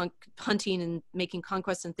 hunting and making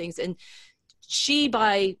conquests and things, and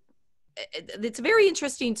it's a very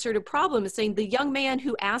interesting sort of problem, is saying the young man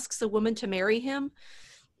who asks a woman to marry him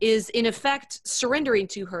is in effect surrendering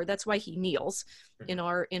to her. That's why he kneels in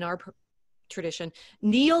our tradition,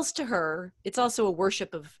 kneels to her. It's also a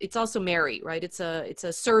worship of, it's also Mary, right? It's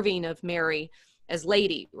a serving of Mary as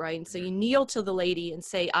lady, right? And so you kneel to the lady and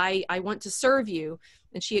say, I want to serve you.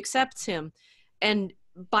 And she accepts him. And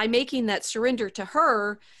by making that surrender to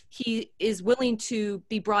her, he is willing to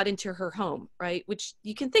be brought into her home, right? Which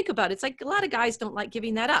you can think about. It's like a lot of guys don't like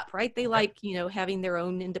giving that up, right? They like, you know, having their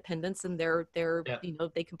own independence and their you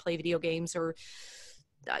know, they can play video games or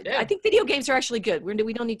I think video games are actually good.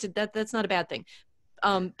 We don't need to, that's not a bad thing.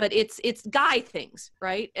 But it's guy things,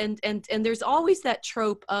 right? And there's always that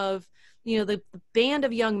trope of, you know, the band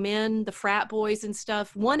of young men, the frat boys and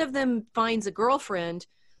stuff. One of them finds a girlfriend.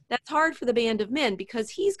 That's hard for the band of men because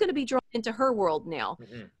he's going to be drawn into her world now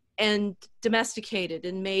and domesticated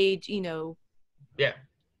and made, you know,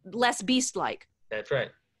 less beast-like. That's right.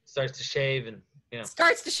 Starts to shave and, you know.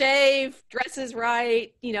 Starts to shave, dresses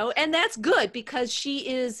right, you know, and that's good because she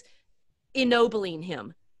is ennobling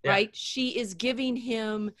him, right? She is giving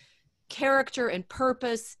him character and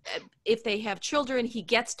purpose. If they have children, he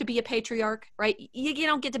gets to be a patriarch, right? You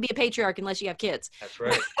don't get to be a patriarch unless you have kids. That's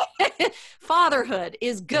right. Fatherhood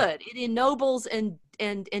is good. It ennobles and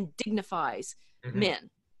dignifies men.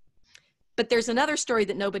 But there's another story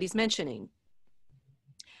that nobody's mentioning.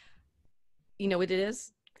 You know what it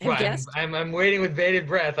is? Well, I'm waiting with bated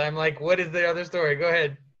breath. I'm like, what is the other story? Go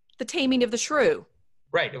ahead. The taming of the shrew.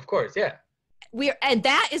 Right, of course, yeah. And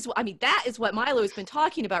that is, I mean, that is what Milo has been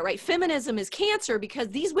talking about, right? Feminism is cancer because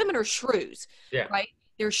these women are shrews, right?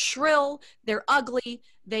 They're shrill, they're ugly,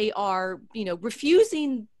 they are, you know,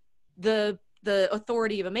 refusing the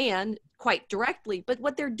authority of a man quite directly, but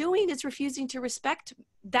what they're doing is refusing to respect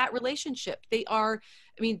that relationship. They are,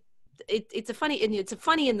 I mean, it's a funny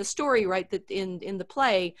in the story, right? That in the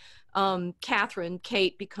play,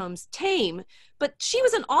 Kate becomes tame, but she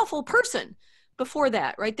was an awful person before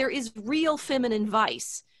that, right? There is real feminine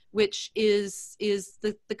vice, which is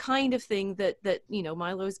the kind of thing that you know,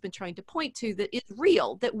 Milo has been trying to point to, that is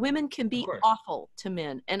real, that women can be awful to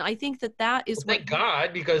men. And I think that is thank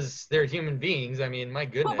God, because they're human beings. I mean, my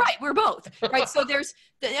goodness. Well, right, we're both, right? So there's,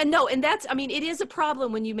 and that's, I mean, it is a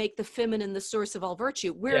problem when you make the feminine the source of all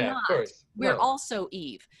virtue. We're not. We're also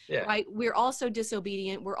Eve, right? We're also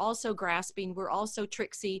disobedient. We're also grasping. We're also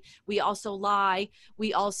tricksy. We also lie.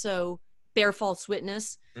 We also bear false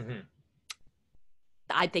witness.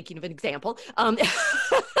 I'm thinking of an example. And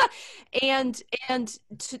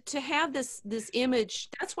to have this image,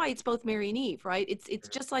 that's why it's both Mary and Eve, right? It's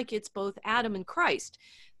just like it's both Adam and Christ.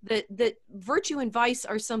 That virtue and vice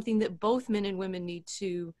are something that both men and women need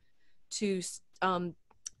to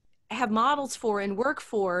have models for and work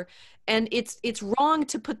for. And it's wrong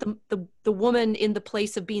to put the woman in the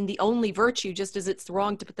place of being the only virtue, just as it's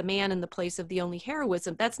wrong to put the man in the place of the only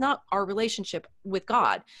heroism. That's not our relationship with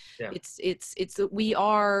God. It's we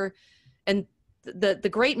are, and the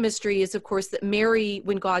great mystery is, of course, that Mary,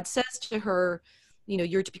 when God says to her, you know,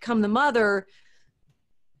 you're to become the mother,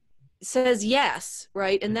 says yes,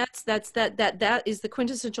 right? And that is the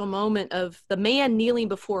quintessential moment of the man kneeling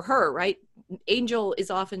before her, right? Angel is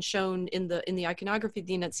often shown in the iconography of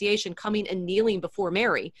the Annunciation coming and kneeling before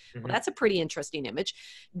Mary. Well, that's a pretty interesting image.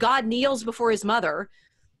 God kneels before his mother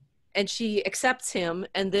and she accepts him,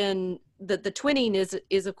 and then the twinning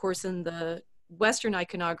is of course in the Western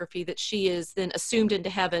iconography, that she is then assumed into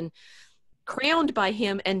heaven, crowned by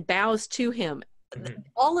him, and bows to him.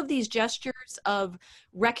 All of these gestures of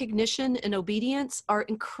recognition and obedience are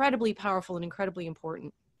incredibly powerful and incredibly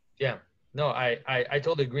important. Yeah, no, I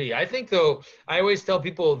totally agree. I think, though, I always tell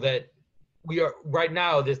people that we are right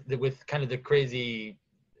now with kind of the crazy,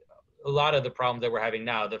 a lot of the problems that we're having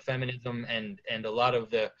now, the feminism and a lot of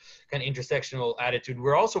the kind of intersectional attitude,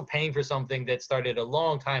 we're also paying for something that started a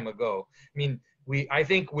long time ago. I mean, I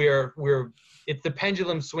think it's the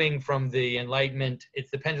pendulum swing from the Enlightenment.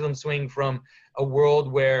 It's the pendulum swing from a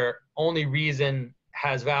world where only reason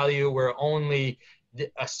has value, where only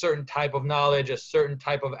a certain type of knowledge, a certain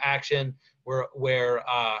type of action, where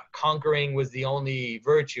conquering was the only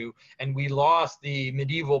virtue, and we lost the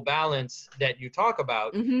medieval balance that you talk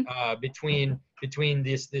about between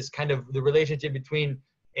this kind of the relationship between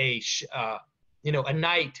a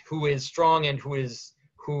knight who is strong and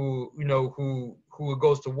who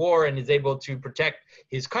goes to war and is able to protect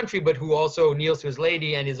his country, but who also kneels to his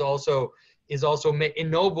lady and is also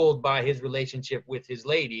ennobled by his relationship with his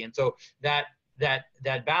lady. And so that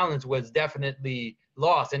balance was definitely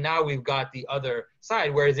lost. And now we've got the other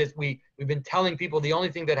side, whereas we've been telling people the only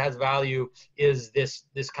thing that has value is this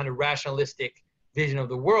kind of rationalistic vision of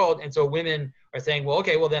the world. And so women are saying, well,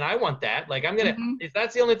 okay, well then I want that. Like I'm gonna, if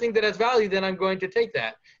that's the only thing that has value, then I'm going to take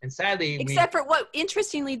that. And sadly, except for what,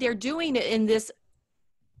 interestingly, they're doing it in this,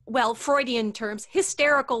 well, Freudian terms,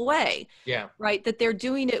 hysterical way. Yeah. Right. That they're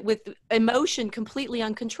doing it with emotion completely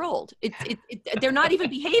uncontrolled. They're not even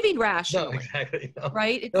behaving rationally. No, exactly. No.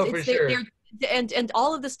 Right. No, for sure. And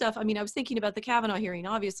all of the stuff, I mean, I was thinking about the Kavanaugh hearing,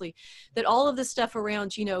 obviously, that all of the stuff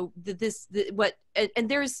around, you know, and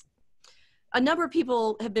there's a number of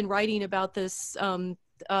people have been writing about this. Tony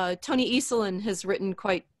Easelin has written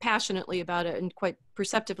quite passionately about it and quite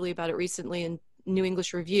perceptively about it recently in New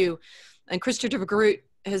English Review. And Christopher Groot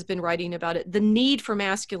has been writing about it, the need for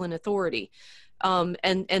masculine authority. And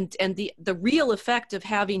the real effect of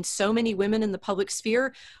having so many women in the public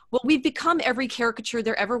sphere. Well, we've become every caricature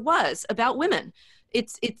there ever was about women.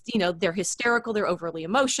 It's you know, they're hysterical, they're overly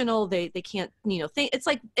emotional, they can't, you know, think. It's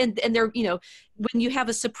like, and they're, you know, when you have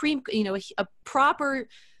a supreme, you know, a proper,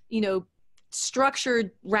 you know,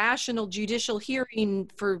 structured, rational, judicial hearing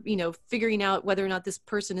for, you know, figuring out whether or not this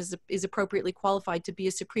person is appropriately qualified to be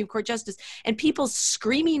a Supreme Court justice, and people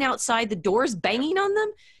screaming outside the doors, banging on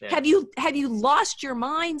them. Yeah. Have you lost your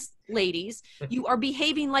minds, ladies? You are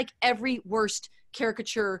behaving like every worst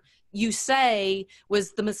caricature you say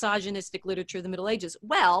was the misogynistic literature of the Middle Ages.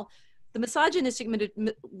 Well, the misogynistic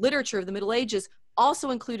literature of the Middle Ages also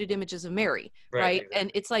included images of Mary, right?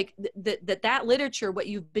 And it's like that literature, what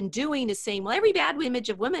you've been doing is saying, well, every bad image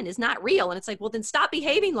of women is not real. And it's like, well, then stop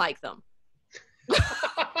behaving like them.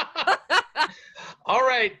 All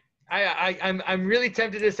right. I'm really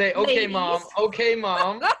tempted to say, okay, ladies. Mom, okay,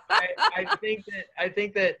 Mom. I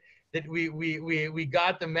think that we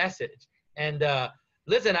got the message. And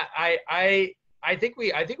listen, I think we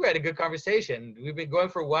had a good conversation. We've been going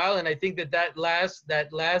for a while, and I think that last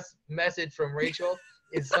message from Rachel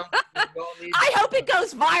is something that we all need. I hope it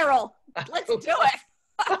goes viral. Let's do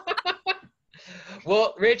it.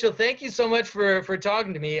 Well, Rachel, thank you so much for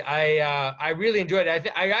talking to me. I really enjoyed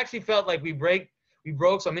it. I actually felt like we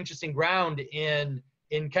broke some interesting ground in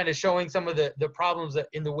kind of showing some of the problems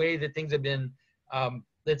in the way that things have been,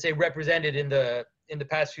 let's say, represented in the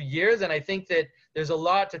past few years. And I think that there's a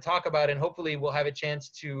lot to talk about, and hopefully we'll have a chance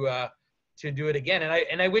to do it again.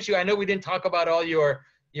 And I wish you, I know we didn't talk about all your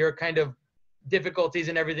kind of difficulties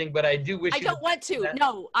and everything, but I do wish you. I don't want to.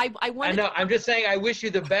 No, I want. I know. I'm just saying I wish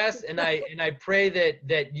you the best, and I pray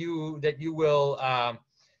that you will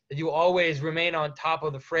that you always remain on top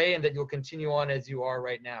of the fray, and that you'll continue on as you are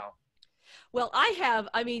right now. Well,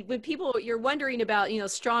 I mean, when people, you're wondering about, you know,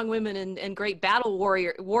 strong women and great battle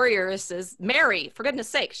warrioresses, Mary, for goodness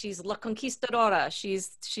sake, she's La Conquistadora.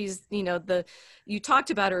 She's, you know, you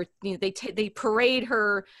talked about her, you know, they parade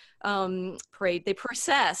her, they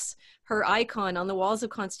process her icon on the walls of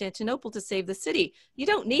Constantinople to save the city. You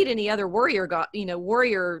don't need any other warrior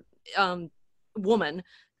woman.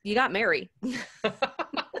 You got Mary.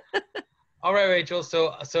 All right, Rachel.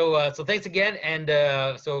 So thanks again, and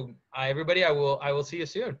everybody, I will see you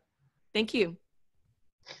soon. Thank you.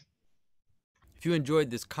 If you enjoyed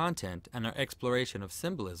this content and our exploration of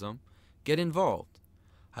symbolism, get involved.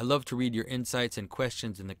 I love to read your insights and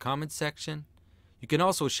questions in the comments section. You can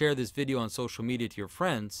also share this video on social media to your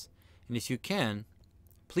friends, and if you can,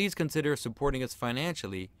 please consider supporting us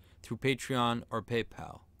financially through Patreon or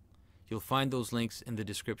PayPal. You'll find those links in the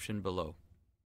description below.